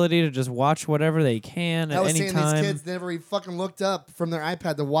and the ability to just watch whatever they can I at was any saying time. these kids never even fucking looked up from their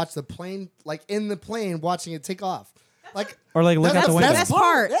iPad to watch the plane, like in the plane, watching it take off. Like, Or like look out the window. the best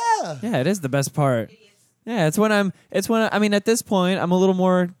part. Yeah. Yeah, it is the best part. Yeah, I mean, at this point, I'm a little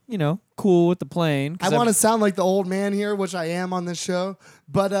more, cool with the plane. I want to sound like the old man here, which I am on this show,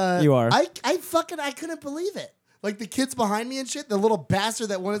 but You are. I couldn't believe it. Like the kids behind me and shit, the little bastard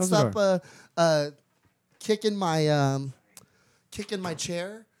that wouldn't Close the stop kicking my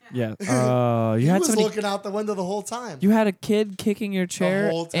chair. Yeah. He You had was somebody. looking out the window the whole time. You had a kid kicking your chair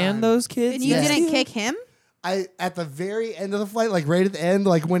whole time. and those kids. And you Yeah. didn't kick him? At the very end of the flight, like right at the end,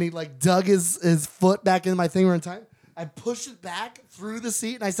 like when he like dug his foot back in my thing one time, I pushed it back through the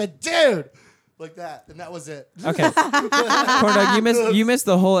seat and I said, "Dude," like that, and that was it. Okay. Corndog, you missed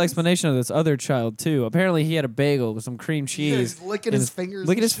the whole explanation of this other child too. Apparently, he had a bagel with some cream cheese. he's licking and his fingers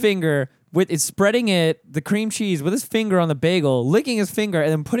Look at and his shit. finger with it's spreading the cream cheese with his finger on the bagel, licking his finger,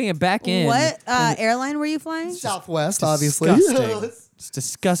 and then putting it back in. What airline were you flying? Southwest, obviously. Disgusting. It's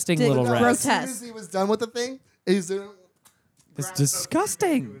disgusting Did- little no, rat. gross. As soon as he was done with the thing, he's doing. It's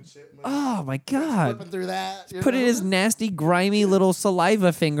disgusting. Oh my god. Flipping through that. Put in his nasty, grimy little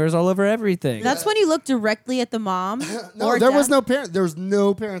saliva fingers all over everything. That's when you look directly at the mom. No, or there dad. was no parent. There was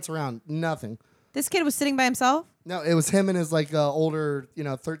no parents around. Nothing. This kid was sitting by himself? No, it was him and his like older,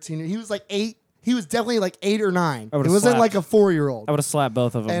 13. He was like 8. He was definitely like 8 or 9. I It would've wasn't slapped. like a 4-year-old. I would have slapped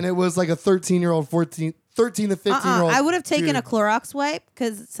both of them. And it was like a 13-year-old, 13 to 15-year-old. I would have taken dude. a Clorox wipe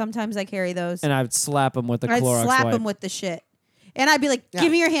because sometimes I carry those. and I would slap him with the I'd Clorox slap wipe. him with the shit. And I'd be like, Yeah.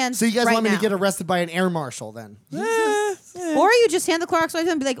 give me your hands. So you guys right want me now. to get arrested by an air marshal then? Or you just hand the Clorox wipe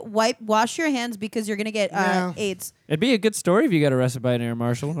and be like, wash your hands because you're going to get Yeah. AIDS. It'd be a good story if you got arrested by an air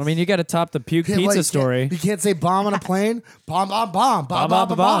marshal. I mean, you got to top the Puke Yeah, pizza well, you story. You can't say bomb on a plane. Bomb, bomb, bomb, bomb, bomb,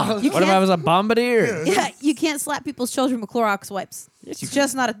 bomb, bomb. What if I was a bombardier? Yeah, you can't slap people's children with Clorox wipes. Yes, you It's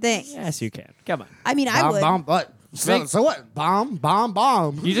just not a thing. Yes, you can. Come on. I mean, I Bomb, would. bomb, what? So what? Bomb, bomb,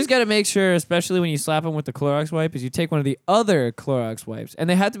 bomb. You just got to make sure, especially when you slap them with the Clorox wipe, is you take one of the other Clorox wipes, and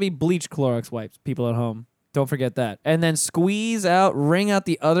they have to be bleach Clorox wipes. People at home, don't forget that. And then wring out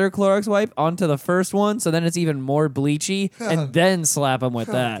the other Clorox wipe onto the first one, so then it's even more bleachy, and then slap them with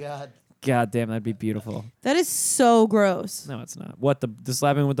that. God. God damn, that'd be beautiful. That is so gross. No, it's not. What the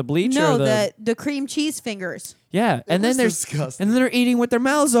slapping with the bleach No, or the cream cheese fingers. yeah, and then was there's disgusting. and then they're eating with their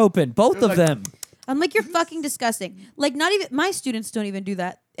mouths open, both of them. I'm like, you're fucking disgusting. Like, not even my students don't even do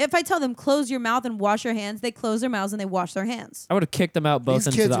that. If I tell them close your mouth and wash your hands, they close their mouths and they wash their hands. I would have kicked them out both These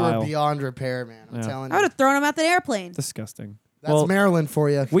into kids the were aisle. beyond repair, man. I'm Yeah. telling I would you. have thrown them out the airplane. Disgusting. That's well, Maryland for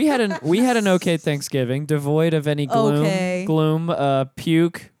you. we had an okay Thanksgiving, devoid of any Okay. gloom,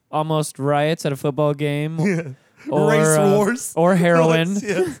 puke, almost riots at a football game, or Race wars. or heroin.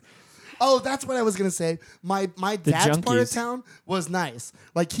 Yes. Oh, that's what I was gonna say. My dad's part of junkies. town was nice.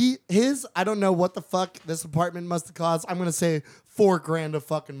 Like I don't know what the fuck this apartment must have cost. I'm gonna say $4,000 a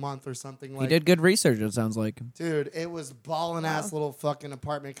fucking month or something. Like, He did good research. It sounds like dude, it was ballin' ass little fucking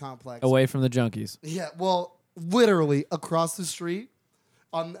apartment complex. away from the junkies. Yeah, well, literally across the street.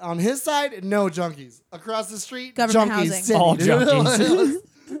 On his side, no junkies. Across the street, Government junkies. housing. City, All dude. junkies.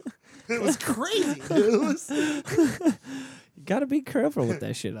 It was crazy. Dude. It was- You gotta be careful with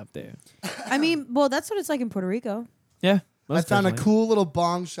that shit up there. I mean, well, that's what it's like in Puerto Rico. Yeah, I most found a definitely. cool little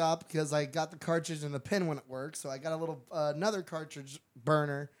bong shop because I got the cartridge and the pin when it worked. So I got a little another cartridge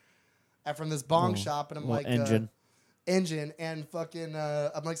burner from this bong shop, and I'm like, engine, and fucking.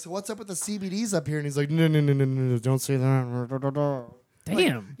 I'm like, so what's up with the CBDs up here? And he's like, no, don't say that. Damn,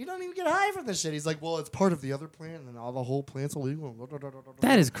 Like, you don't even get high from this shit. He's like, well, it's part of the other plant, and all the whole plant's illegal.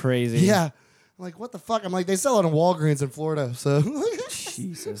 that is crazy. Yeah. I'm like, what the fuck? I'm like, they sell it in Walgreens in Florida. So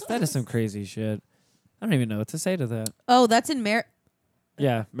Jesus, that is some crazy shit. I don't even know what to say to that. Oh, that's in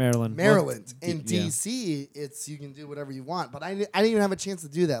Yeah, Maryland. Maryland. Well, In yeah. DC, it's you can do whatever you want. But I didn't even have a chance to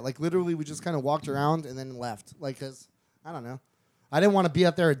do that. Like, literally, we just kind of walked around and then left. Like, because, I don't know. I didn't want to be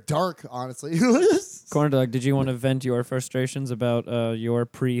out there at dark, honestly. Corn Dog, did you want to vent your frustrations about your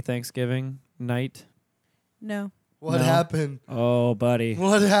pre-Thanksgiving night? No. What No. happened? Oh, buddy.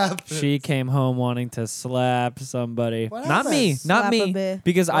 What happened? She came home wanting to slap somebody. What Not me, happened? not Slap a me, bit.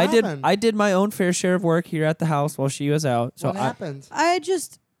 because What I happened? did my own fair share of work here at the house while she was out. So what happened? I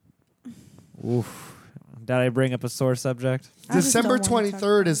just, Oof. Did I bring up a sore subject? I just December don't wanna talk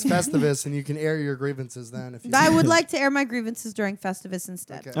 23rd is Festivus, and you can air your grievances then. If you I would like to air my grievances during Festivus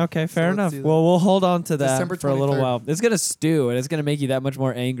instead. Okay, fair let's enough. do that. Well, we'll hold on to that December for a little 23rd. while. It's gonna stew, and it's gonna make you that much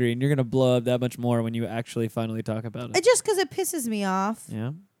more angry, and you're gonna blow up that much more when you actually finally talk about it. Just because it pisses me off.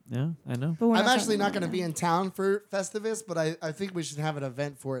 Yeah, I know. But we're I'm not actually talking not about going to it. be in town for Festivus, but I think we should have an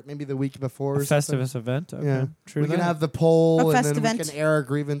event for it, maybe the week before. A or something. Festivus event. Okay. Yeah, True. we can that. have the poll, A and fest then we event. can air our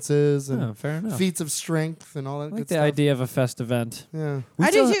grievances and Oh, fair enough. feats of strength and all that I good like the stuff. idea of a fest event. Yeah. We I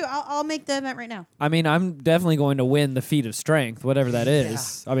still- do too. I'll make the event right now. I mean, I'm definitely going to win the feat of strength, whatever that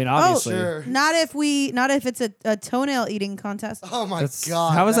is. I mean, obviously. Sure. Not if it's a toenail eating contest. Oh my That's-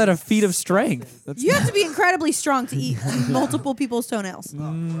 god! How is that a feat of strength? That's You have to be incredibly strong to eat multiple people's toenails.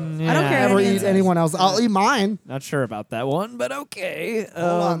 I don't care. I never anything eat says. anyone else. I'll eat mine. Not sure about that one, but okay.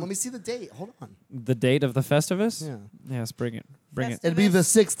 Hold on, let me see the date. Hold on. The date of the Festivus? Yeah. Yes, bring it. Bring it. It'd be the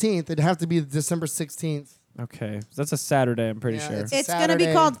 16th. It'd have to be December 16th. Okay. That's a Saturday, I'm pretty Yeah, sure. it's- It's going to be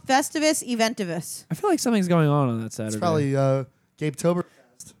Saturday. called Festivus Eventivus. I feel like something's going on that Saturday. It's probably Gabe-toberfest.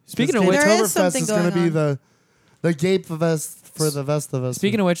 Speaking of which- There is Gabe-toberfest something is going to going be on. the Gabe-fest for the Festivus.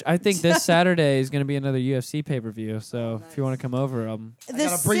 Speaking of which, I think this Saturday is going to be another UFC pay-per-view. So if you want to come over, I The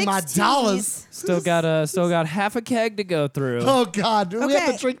gotta bring my 16th dollars. still got half a keg to go through. Oh God! Do we have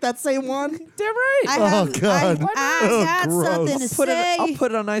Okay. to drink that same one? Damn right. I Oh, have, God. I Oh, got gross. something to say. I'll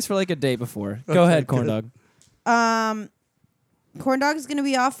put it on ice for like a day before. Go ahead, corn dog. Corn Dog is going to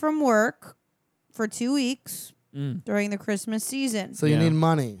be off from work for 2 weeks Mm. during the Christmas season. So you Yeah. need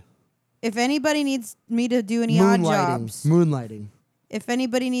money. If anybody needs me to do any odd jobs, Moonlighting. if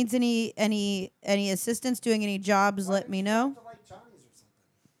anybody needs any assistance doing any jobs, let me know.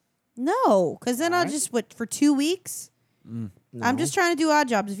 No, because then I'll just for 2 weeks. I'm just trying to do odd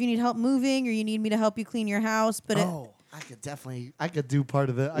jobs. If you need help moving or you need me to help you clean your house, but I could do part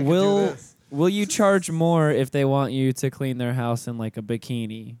of it. I could do Will this. Will you charge more if they want you to clean their house in like a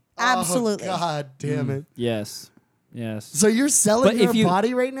bikini? absolutely. Oh, God damn it. Yes. Yes. So you're selling But if her you-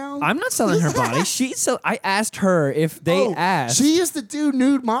 body right now? I'm not selling her body. I asked her if they asked. She used to do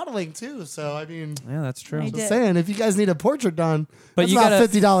nude modeling too. So I mean, Yeah, that's true. I just did. saying, if you guys need a portrait done, But that's you about gotta-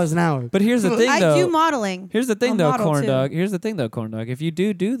 $50 an hour. But here's the thing, I though. do modeling. Here's the thing, I'll though, model, corn too. dog. Here's the thing, though, corn dog. If you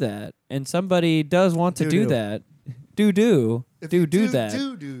do that, and somebody does want to do Do-do. that, If you do that.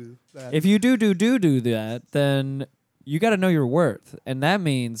 do that. If you do that, then you got to know your worth, and that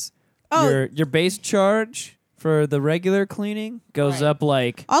means your base charge for the regular cleaning goes up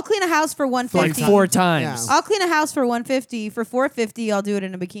like I'll clean a house for $150. 4 times. Yeah. I'll clean a house for $150. For $450, I'll do it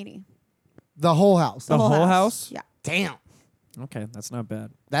in a bikini. the whole house. The whole house? Yeah. Damn. Okay, that's not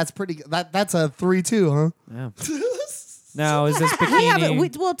bad. That's pretty good. That's a 3-2, huh? Yeah. Now is this We have bikini?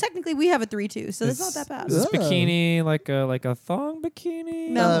 it. Well, technically, we have a 3-2, so it's not that bad. Is this Ugh. bikini like a thong bikini?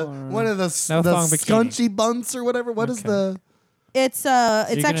 No. One of the, No the thong bikini. scunchy bunts or whatever. What is Okay. the... It's you're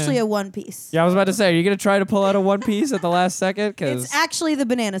actually gonna- a one piece. Yeah, I was about to say, are you gonna try to pull out a one piece at the last second? It's actually the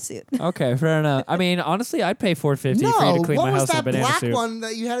banana suit. Okay, fair enough. I mean, honestly, I'd pay $450 for you No, to clean what my was house in a that banana black suit. one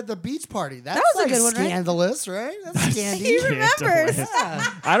that you had at the beach party? That's was a like good one, right? scandalous, right? That's scandy. He remembers.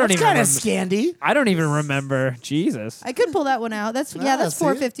 Yeah. I don't even. Kind of Rem- scandy. I don't even remember. Jesus. I could pull that one out. That's See?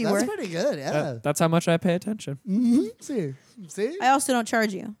 $450 That's worth. pretty good, yeah. That's how much I pay attention. See? I also don't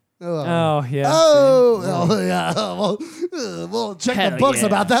charge you. Oh yeah. Oh, yeah. We'll check Hell the books yeah.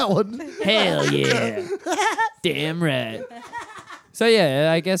 about that one. Hell yeah. Damn right. So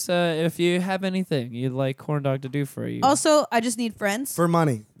yeah, I guess if you have anything you'd like corn dog to do for you, Also, I just need friends. For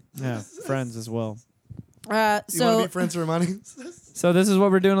money. yeah, friends as well. You want to So be friends for money? So this is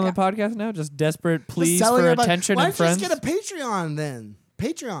what we're doing on the podcast now. Just desperate pleas Selling for your body. attention Why and don't you friends. just get a Patreon then?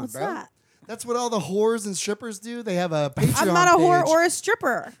 Patreon, what's bro. that? That's what all the whores and strippers do. They have a Patreon I'm not a whore page. or a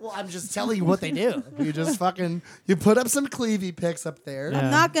stripper. Well, I'm just telling you what they do. You just you put up some cleavy pics up there. Yeah.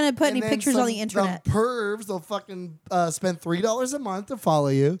 I'm not gonna put and any then pictures on the some internet. pervs, they'll fucking spend $3 a month to follow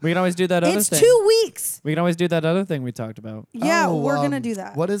you. We can always do that other It's thing. 2 weeks. We can always do that other thing we talked about. Yeah, Oh, we're gonna do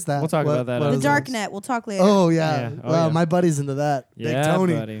that. What is that? We'll talk about that what after. The is dark that? net. We'll talk later. Oh yeah. Yeah. Oh, Wow, yeah. my buddy's into that. Big Yeah,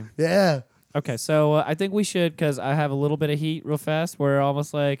 Tony. buddy. Yeah. Okay, so I think we should, because I have a little bit of heat real fast. We're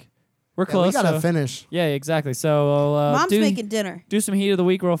almost like, we're Yeah, close. we gotta so- finish. Yeah, exactly. So Mom's do, making dinner. do some heat of the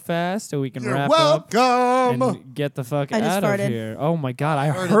week real fast so we can You're wrap up welcome. and get the fuck I just out of farted. here. Oh my God, I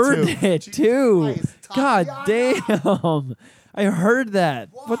Heard heard it it too. too. Jesus Christ, God Tatiana. damn. I heard that.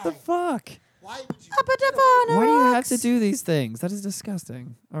 What the Why? fuck? Why would you? Why do you have to do these things? That is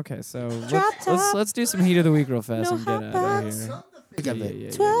disgusting. Okay, so Drop top. let's do some heat of the week real fast No and get hot out of box. here. Think of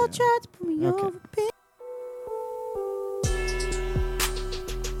it. 12 shots, put me Okay. over. Pink.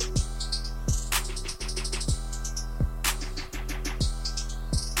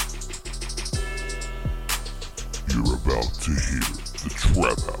 You're about to hear the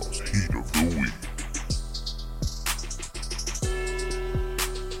Trap House Heat of the Week.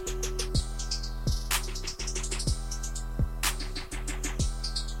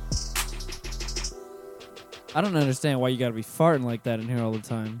 I don't understand why you gotta be farting like that in here all the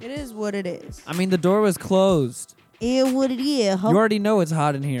time. It is what it is. I mean, the door was closed. Yeah, what it is. You already know it's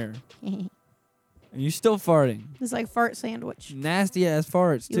hot in here. And you're still farting. It's like fart sandwich. Nasty ass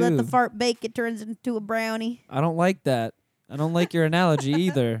farts, You too. let the fart bake, it turns into a brownie. I don't like that. I don't like your analogy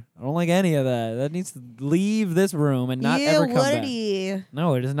either. I don't like any of that. That needs to leave this room and not ever come what back. it is.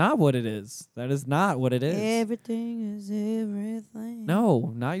 No, it is not what it is. That is not what it is. Everything is everything.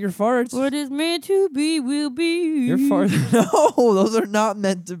 No, not your farts. What is meant to be will be. Your farts. No, those are not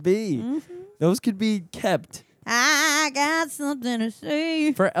meant to be. Mm-hmm. Those could be kept I got something to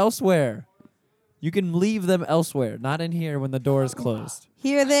say. for elsewhere. You can leave them elsewhere, not in here when the door is closed.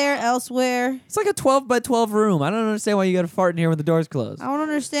 Here, there, elsewhere. It's like a 12 by 12 room. I don't understand why you got to fart in here when the door's closed. I don't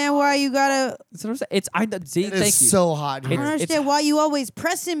understand why you gotta. That's what I'm saying. See, It thank is you. so hot I here. don't It's- understand why you always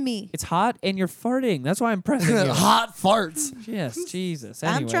pressing me. It's hot and you're farting. That's why I'm pressing you. Hot farts. Yes, Jesus.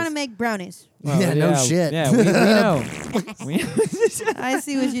 I'm Anyways. trying to make brownies. Well, Yeah, no shit. Yeah, we know. I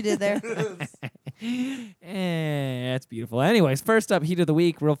see what you did there. That's beautiful. Anyways, first up, Heat of the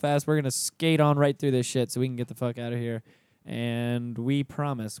Week, real fast. We're going to skate on right through this shit so we can get the fuck out of here. And we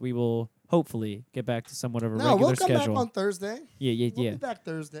promise we will hopefully get back to somewhat of a No, regular we'll come schedule. back on Thursday. Yeah. We'll be back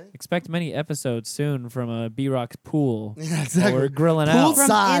Thursday. Expect many episodes soon from a B-Rock's pool. Yeah, While exactly. we're grilling Pool out. From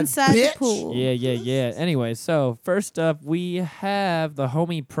Outside, inside bitch. the pool. Yeah. Anyway, so first up, we have the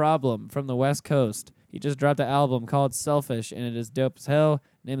homie Problem from the West Coast. He just dropped an album called Selfish, and it is dope as hell.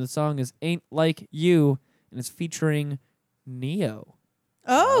 Name of the song is Ain't Like You, and it's featuring Neo.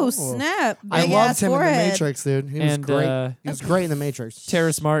 Oh, snap. I Big loved ass him forehead. in the Matrix, dude. He was And, great. He was great in the Matrix.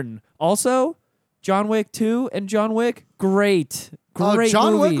 Terrace Martin. Also, John Wick 2 and John Wick, great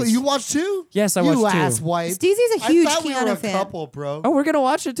John movies. Wick, you watched two? Yes, I you watched two. ass wipe. Steezy's a huge I thought we were Keanu a fan. couple, bro. Oh, we're gonna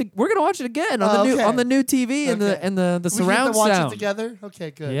watch it. We're gonna watch it again on Oh, the new okay. on the new TV and Okay. the We get surround to watch sound. it together?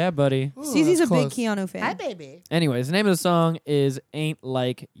 Okay, good. Yeah, buddy. Ooh, Steezy's that's a big close. Keanu fan. Hi, baby. Anyways, the name of the song is Ain't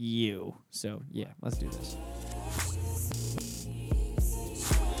Like You. So yeah, let's do this.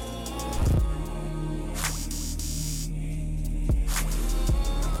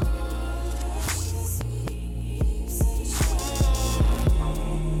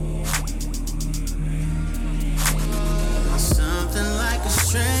 Something like a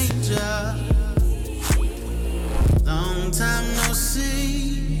stranger. Long time no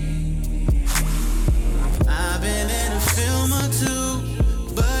see. I've been in a film or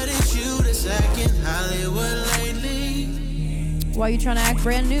two, but it's you that's acting Hollywood lately. Why are you trying to act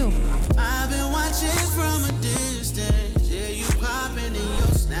brand new? I've been watching from a distance. Yeah, you popping in your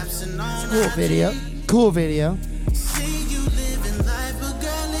snaps and on Cool IG. video. Cool video. See you living life, but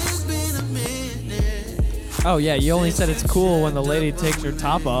girl, it's been a minute. Oh yeah, you only said it's cool when the lady takes her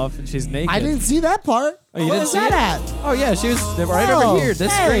top off and she's naked. I didn't see that part. Oh, you What didn't is see that it? at? Oh yeah, she was right Oh, over here,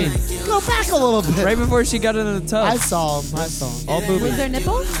 this hey, screen, Go back a little bit. right before she got into the tub. I saw him. I saw him. All boobies. Was there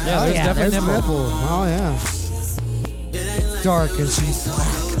nipples? Yeah, there's definitely there's nipple. nipple. Oh yeah. Dark and she's black.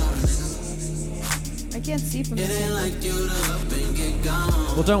 I can't see from this angle.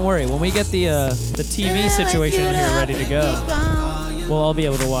 Well, don't worry. When we get the TV situation here ready to go, we'll all be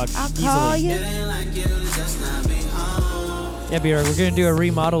able to watch Call easily. you. Yeah, Beer, we're gonna do a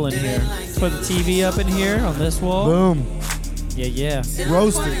remodel in here. Put the TV up in here on this wall. Boom. Yeah.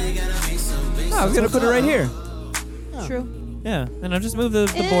 Roasted. Oh, I was gonna put it right here. True. Yeah, and I'll just move the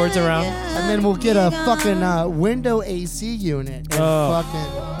boards around. And then we'll get a fucking window AC unit. And Oh.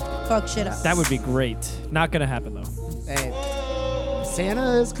 fucking. Fuck shit up. That would be great. Not gonna happen though. Hey.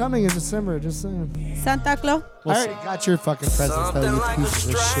 Santa is coming in December, just saying. Santa Claus. I already got your fucking presents, though, you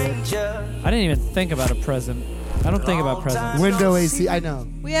pieces of shit. I didn't even think about a present. I don't think about presents. Window AC, I know.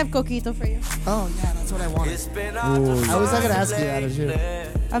 We have coquito for you. Oh, yeah, that's what I wanted. Ooh, I was not going to ask you that, as you. I'm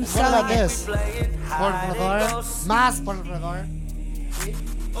What about selling it. this? Por favor. Más, por favor.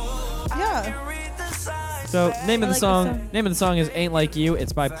 Yeah. So name of the I like song. this song. Name of the song is "Ain't Like You."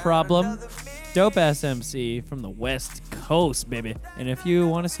 It's by Problem, dope ass MC from the West Coast, baby. And if you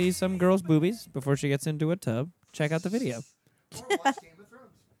want to see some girl's boobies before she gets into a tub, check out the video.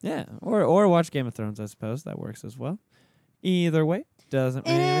 Yeah, or watch Game of Thrones. I suppose that works as well. Either way, doesn't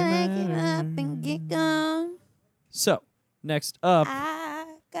really matter. and get gone. So next up. I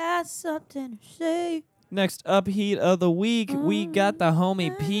got something to say. Next up, Heat of the Week, we got the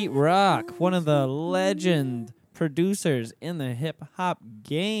homie Pete Rock, one of the legend producers in the hip-hop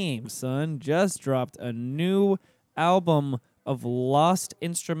game, son. Just dropped a new album of lost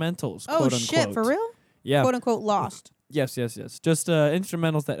instrumentals, Oh quote shit, unquote. for real? Yeah. quote unquote lost. Yes. Just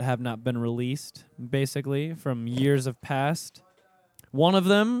instrumentals that have not been released, basically, from years of past. One of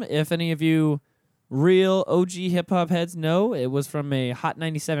them, if any of you real OG hip-hop heads know, it was from a Hot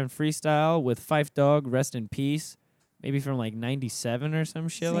 97 freestyle with Phife Dawg, rest in peace. Maybe from like 97 or some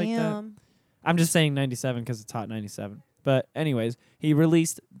shit like that. Damn. I'm just saying 97 because it's Hot 97. But anyways, he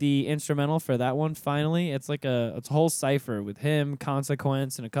released the instrumental for that one finally. It's like it's a whole cipher with him,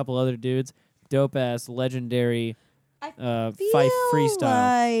 Consequence, and a couple other dudes. Dope-ass, legendary Phife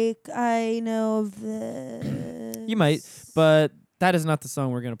freestyle. Like I know of this. You might, but that is not the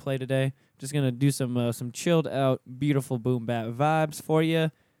song we're going to play today. Just going to do some chilled out, beautiful boom bap vibes for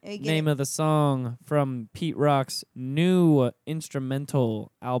you. Name of the song from Pete Rock's new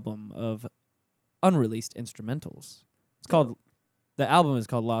instrumental album of unreleased instrumentals. The album is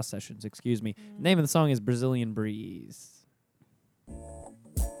called Lost Sessions, excuse me. Name of the song is Brazilian Breeze.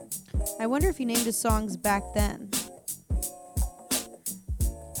 I wonder if he named his songs back then,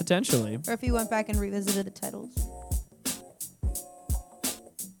 Potentially. or if he went back and revisited the titles.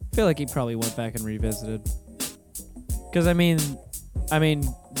 I feel like he probably went back and revisited. Because, I mean,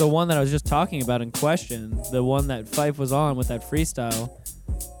 the one that I was just talking about in question, the one that Phife was on with that freestyle,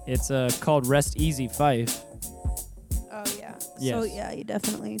 it's called Rest Easy Phife. Oh yeah. Yes. So yeah, he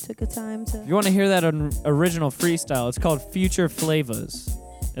definitely took a time to. If you want to hear that original freestyle, it's called Future Flavas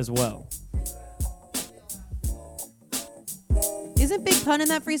as well. Isn't Big Pun in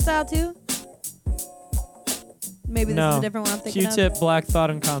that freestyle too? Maybe this is a different one I'm thinking Q-Tip, Black Thought,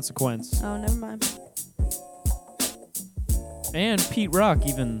 and Consequence. of. Oh, never mind. And Pete Rock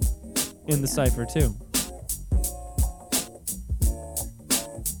even in the cipher too.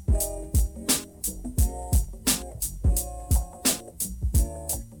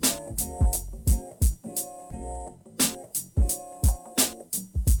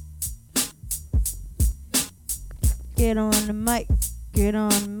 Get on the mic. Get on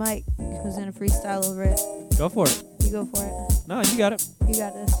the mic. Who's in a freestyle over it? Go for it. You go for it. No, you got it. You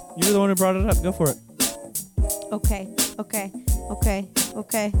got this. You're the one who brought it up. Go for it. Okay.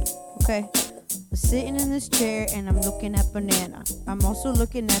 I'm sitting in this chair and I'm looking at banana. I'm also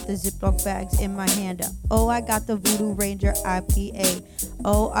looking at the Ziploc bags in my hand. Oh, I got the Voodoo Ranger IPA.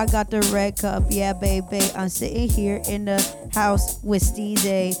 Oh, I got the red cup. Yeah, baby. I'm sitting here in the house with Steve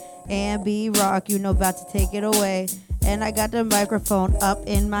and B-Rock. You know, about to take it away. And I got the microphone up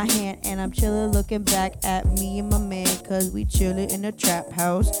in my hand. And I'm chilling looking back at me and my man. Cause we chilling in a trap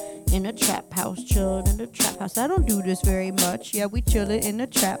house. In a trap house, chillin' in a trap house. I don't do this very much. Yeah, we chillin' in a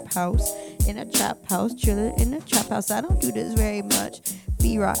trap house. In a trap house, chillin' in a trap house. I don't do this very much.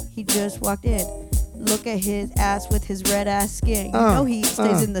 B-Rock, he just walked in. Look at his ass with his red ass skin. You know he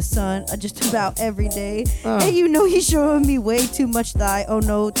stays in the sun just about every day. And you know he's showing me way too much thigh. Oh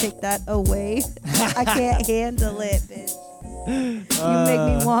no, take that away. I can't handle it, bitch. You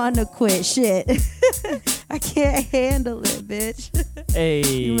make me wanna quit shit. I can't handle it, bitch. Hey.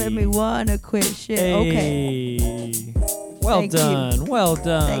 You make me wanna quit shit. Hey. Okay. Well Thank done. you. Well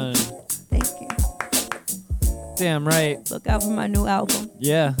done. Thank you. Damn right. Look out for my new album.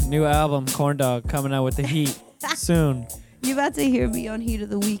 Yeah, new album, Corn Dog, coming out with the heat soon. You about to hear me on Heat of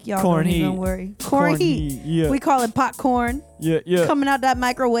the Week, y'all. Corn Don't heat. even worry. Corn heat. Yeah. We call it popcorn. Yeah. Coming out that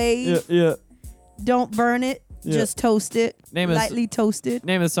microwave. Yeah. Don't burn it. Yeah. Just toast it. Name is- Lightly toasted.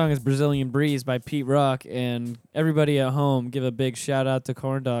 Name of the song is Brazilian Breeze by Pete Rock, and everybody at home, give a big shout out to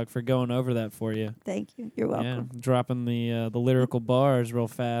Corn Dog for going over that for you. Thank you. You're welcome. Yeah, dropping the lyrical bars real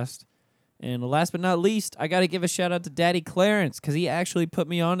fast. And last but not least, I got to give a shout out to Daddy Clarence because he actually put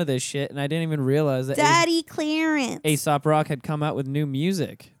me onto this shit, and I didn't even realize that Daddy Clarence. Aesop Rock had come out with new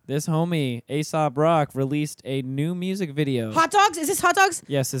music. This homie, Aesop Rock, released a new music video. Hot dogs? Is this hot dogs?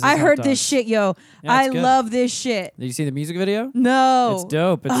 Yes, this is I Hot heard Dogs. this shit, yo. Yeah, I it's good. love this shit. Did you see the music video? No. It's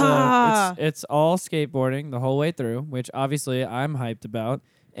dope. It's Ah. it's all skateboarding the whole way through, which obviously I'm hyped about.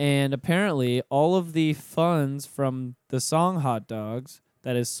 And apparently, all of the funds from the song Hot Dogs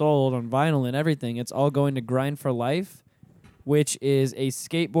that is sold on vinyl and everything, it's all going to Grind for Life, which is a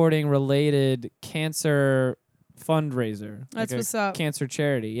skateboarding related cancer fundraiser. That's like a what's up. Cancer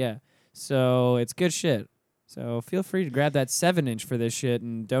charity, yeah. So it's good shit. So feel free to grab that 7-inch for this shit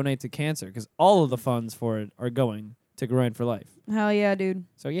and donate to cancer because all of the funds for it are going to Grind for Life. Hell yeah, dude.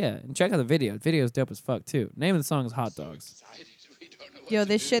 So yeah, and check out the video. The video's dope as fuck too. Name of the song is Hot Dogs. Yo,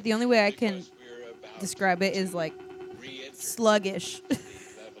 this shit, the only way I can describe it is like sluggish.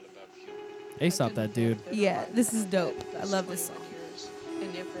 Aesop, that dude. Yeah, this is dope. I love this song.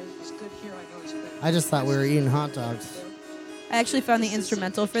 I just thought we were eating hot dogs. I actually found the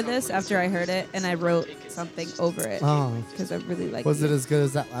instrumental for this after I heard it, and I wrote something over it Oh, because I really like was it as good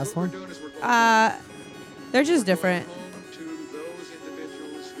as that last one? They're just different. To those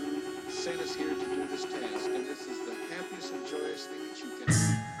individuals who sent us here to do this task, and this is the happiest and joyous thing that you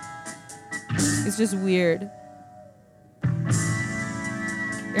can. It's just weird.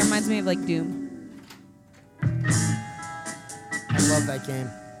 It reminds me of like Doom. I love that game.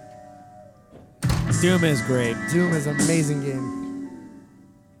 Doom is great. Doom is an amazing game.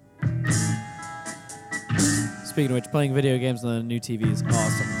 Speaking of which, playing video games on the new TV is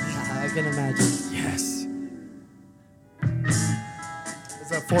awesome. Yeah, I can imagine. Yes. Is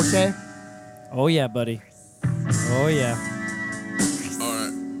that 4K? Oh yeah, buddy. Oh yeah. All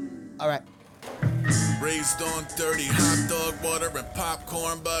right. All right. Raised on 30 hot dog water and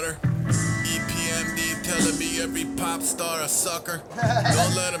popcorn butter. EPMD telling me every pop star a sucker.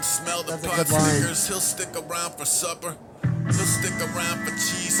 Don't let him smell the That's a pot good line. stickers. He'll stick around for supper. He'll stick around for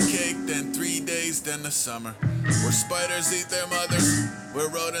cheesecake, then 3 days, then the summer. Where spiders eat their mothers, where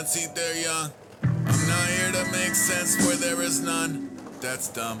rodents eat their young. I'm not here to make sense where there is none. That's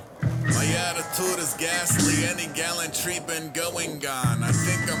dumb. My attitude is ghastly, any gallantry been going gone. I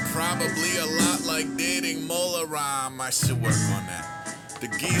think I'm probably a lot like dating Mola Ram. I should work on that. The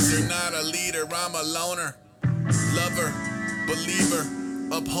geezer not a leader, I'm a loner. Lover, believer,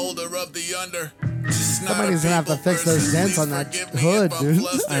 upholder of the under. Just not Somebody's a gonna have to people fix those person. dents Please on that forgive me hood, if I'm dude.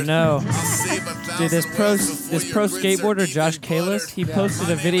 flustered. I know. I'll save 1,000 Dude, this words before pro your grits are skateboarder Josh even Kalis, buttered. he posted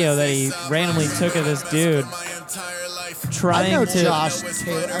a video that he randomly took of this dude I trying know to Josh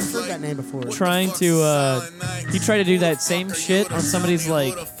Taylor. I've heard that name before. he tried to do that same shit on somebody's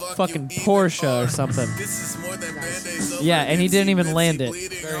like fucking Porsche or something. Yeah, and he didn't even land it.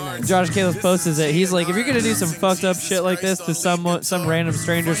 Josh Kalis posts it. He's like, if you're gonna do some fucked up shit like this to some random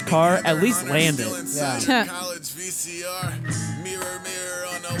stranger's car, at least land it. Yeah. College VCR, mirror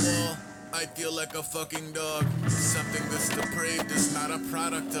on the wall. I feel like a fucking dog. Something that's depraved is not a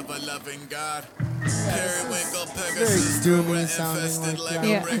product of a loving God. Periwinkle, Pegasus, Very doomy Dora sounding infested like Lego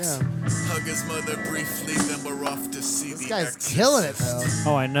that. bricks. Yeah. Hug his mother briefly, then we're off to see This the guy's Exorcist. killing it, though.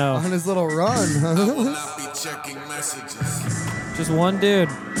 Oh, I know. On his little I will run. not be checking messages. Just one dude,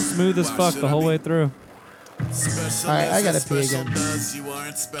 smooth as fuck the whole way through. Special All right, I is gotta as pee special again. does. You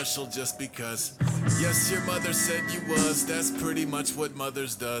aren't special just because. Yes, your mother said you was. That's pretty much what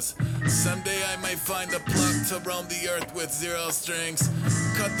mothers does. Someday I might find a plug to roam the earth with 0 strings.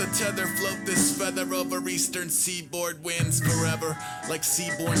 Cut the tether, float this feather over eastern seaboard winds forever. Like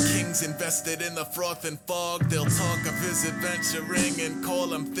seaborn kings invested in the froth and fog. They'll talk of his adventuring and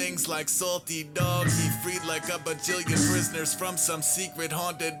call him things like salty dog. He freed like a bajillion prisoners from some secret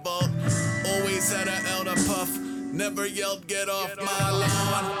haunted vault. Always had a elder puff, never yelled get off my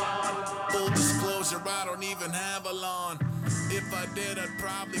lawn. Full disclosure, I don't even have a lawn. If I did, I'd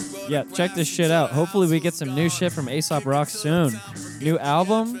probably grow Yeah, the check this grass shit until out. the Hopefully we house get was some new gone. shit from Aesop Kick Rock it to the soon. top, forget New the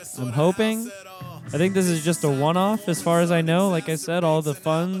album, address or I'm the hoping. house at all. I think this is just a one-off as far as I know. Like I said, all the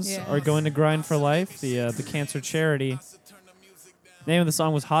funds Yeah. are going to Grind for Life, the cancer charity. Name of the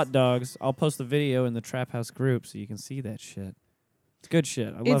song was Hot Dogs. I'll post the video in the Trap House group so you can see that shit. It's good shit.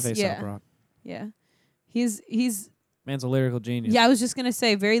 I love It's- Aesop yeah. Rock. Yeah. He's Man's a lyrical genius. yeah, I was just gonna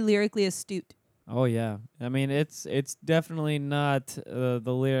say very lyrically astute. Oh yeah. I mean, it's definitely not the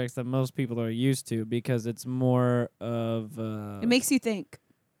lyrics that most people are used to because it's more of It makes you think.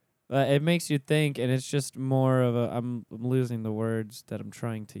 it makes you think, and it's just more of a. I'm losing the words that I'm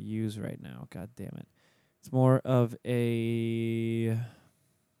trying to use right now. God damn it! It's more of a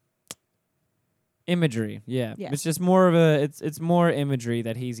imagery. Yeah. Yeah. It's just more of a. It's more imagery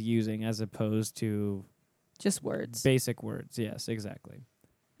that he's using as opposed to Just words. basic words. Yes, exactly.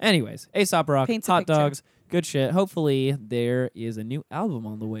 Anyways, Aesop Rock, Paints a Hot picture. Dogs, good shit. Hopefully there is a new album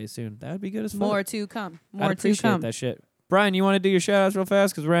on the way soon. That would be good as fuck. More to come. I'd More to appreciate come. that shit. Brian, you want to do your shout-outs real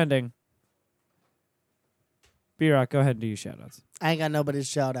fast? Because we're ending. B-Rock, go ahead and do your shout-outs. I ain't got nobody to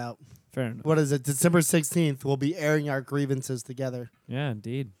shout out. Fair enough. What is it? December 16th, we'll be airing our grievances together. Yeah,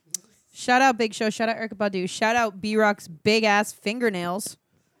 indeed. Shout out Big Show. Shout out Erykah Badu. Shout out B-Rock's big ass fingernails.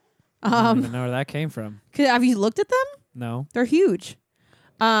 I don't even know where that came from. Have you looked at them? No. They're huge.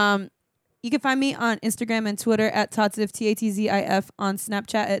 You can find me on Instagram and Twitter at Totzif, Tatzif, on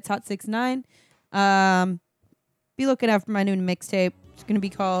Snapchat at Tot69. Be looking out for my new mixtape. It's going to be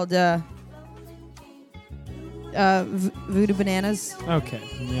called Voodoo Bananas. Okay.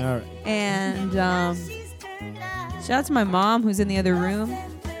 Yeah, all right. And shout out to my mom who's in the other room.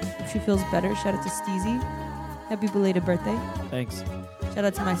 Hope she feels better. Shout out to Steezy. Happy belated birthday. Thanks. Shout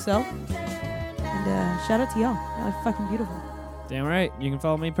out to myself. And shout out to y'all. Y'all are fucking beautiful. Damn right. You can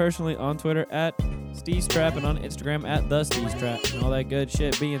follow me personally on Twitter at SteezTrap and on Instagram at TheSteezTrap. And all that good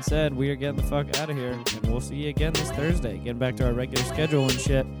shit being said, we are getting the fuck out of here. And we'll see you again this Thursday. Getting back to our regular schedule and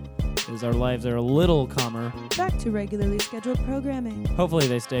shit. as our lives are a little calmer. Back to regularly scheduled programming. Hopefully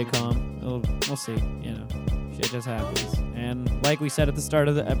they stay calm. We'll see. You know, shit just happens. And like we said at the start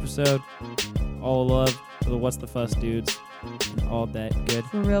of the episode, all love to the What's the Fuss dudes and all that good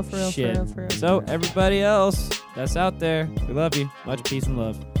For real, for real, shit. for real, for real. So everybody else that's out there, we love you. Much peace and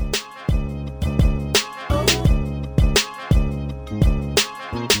love.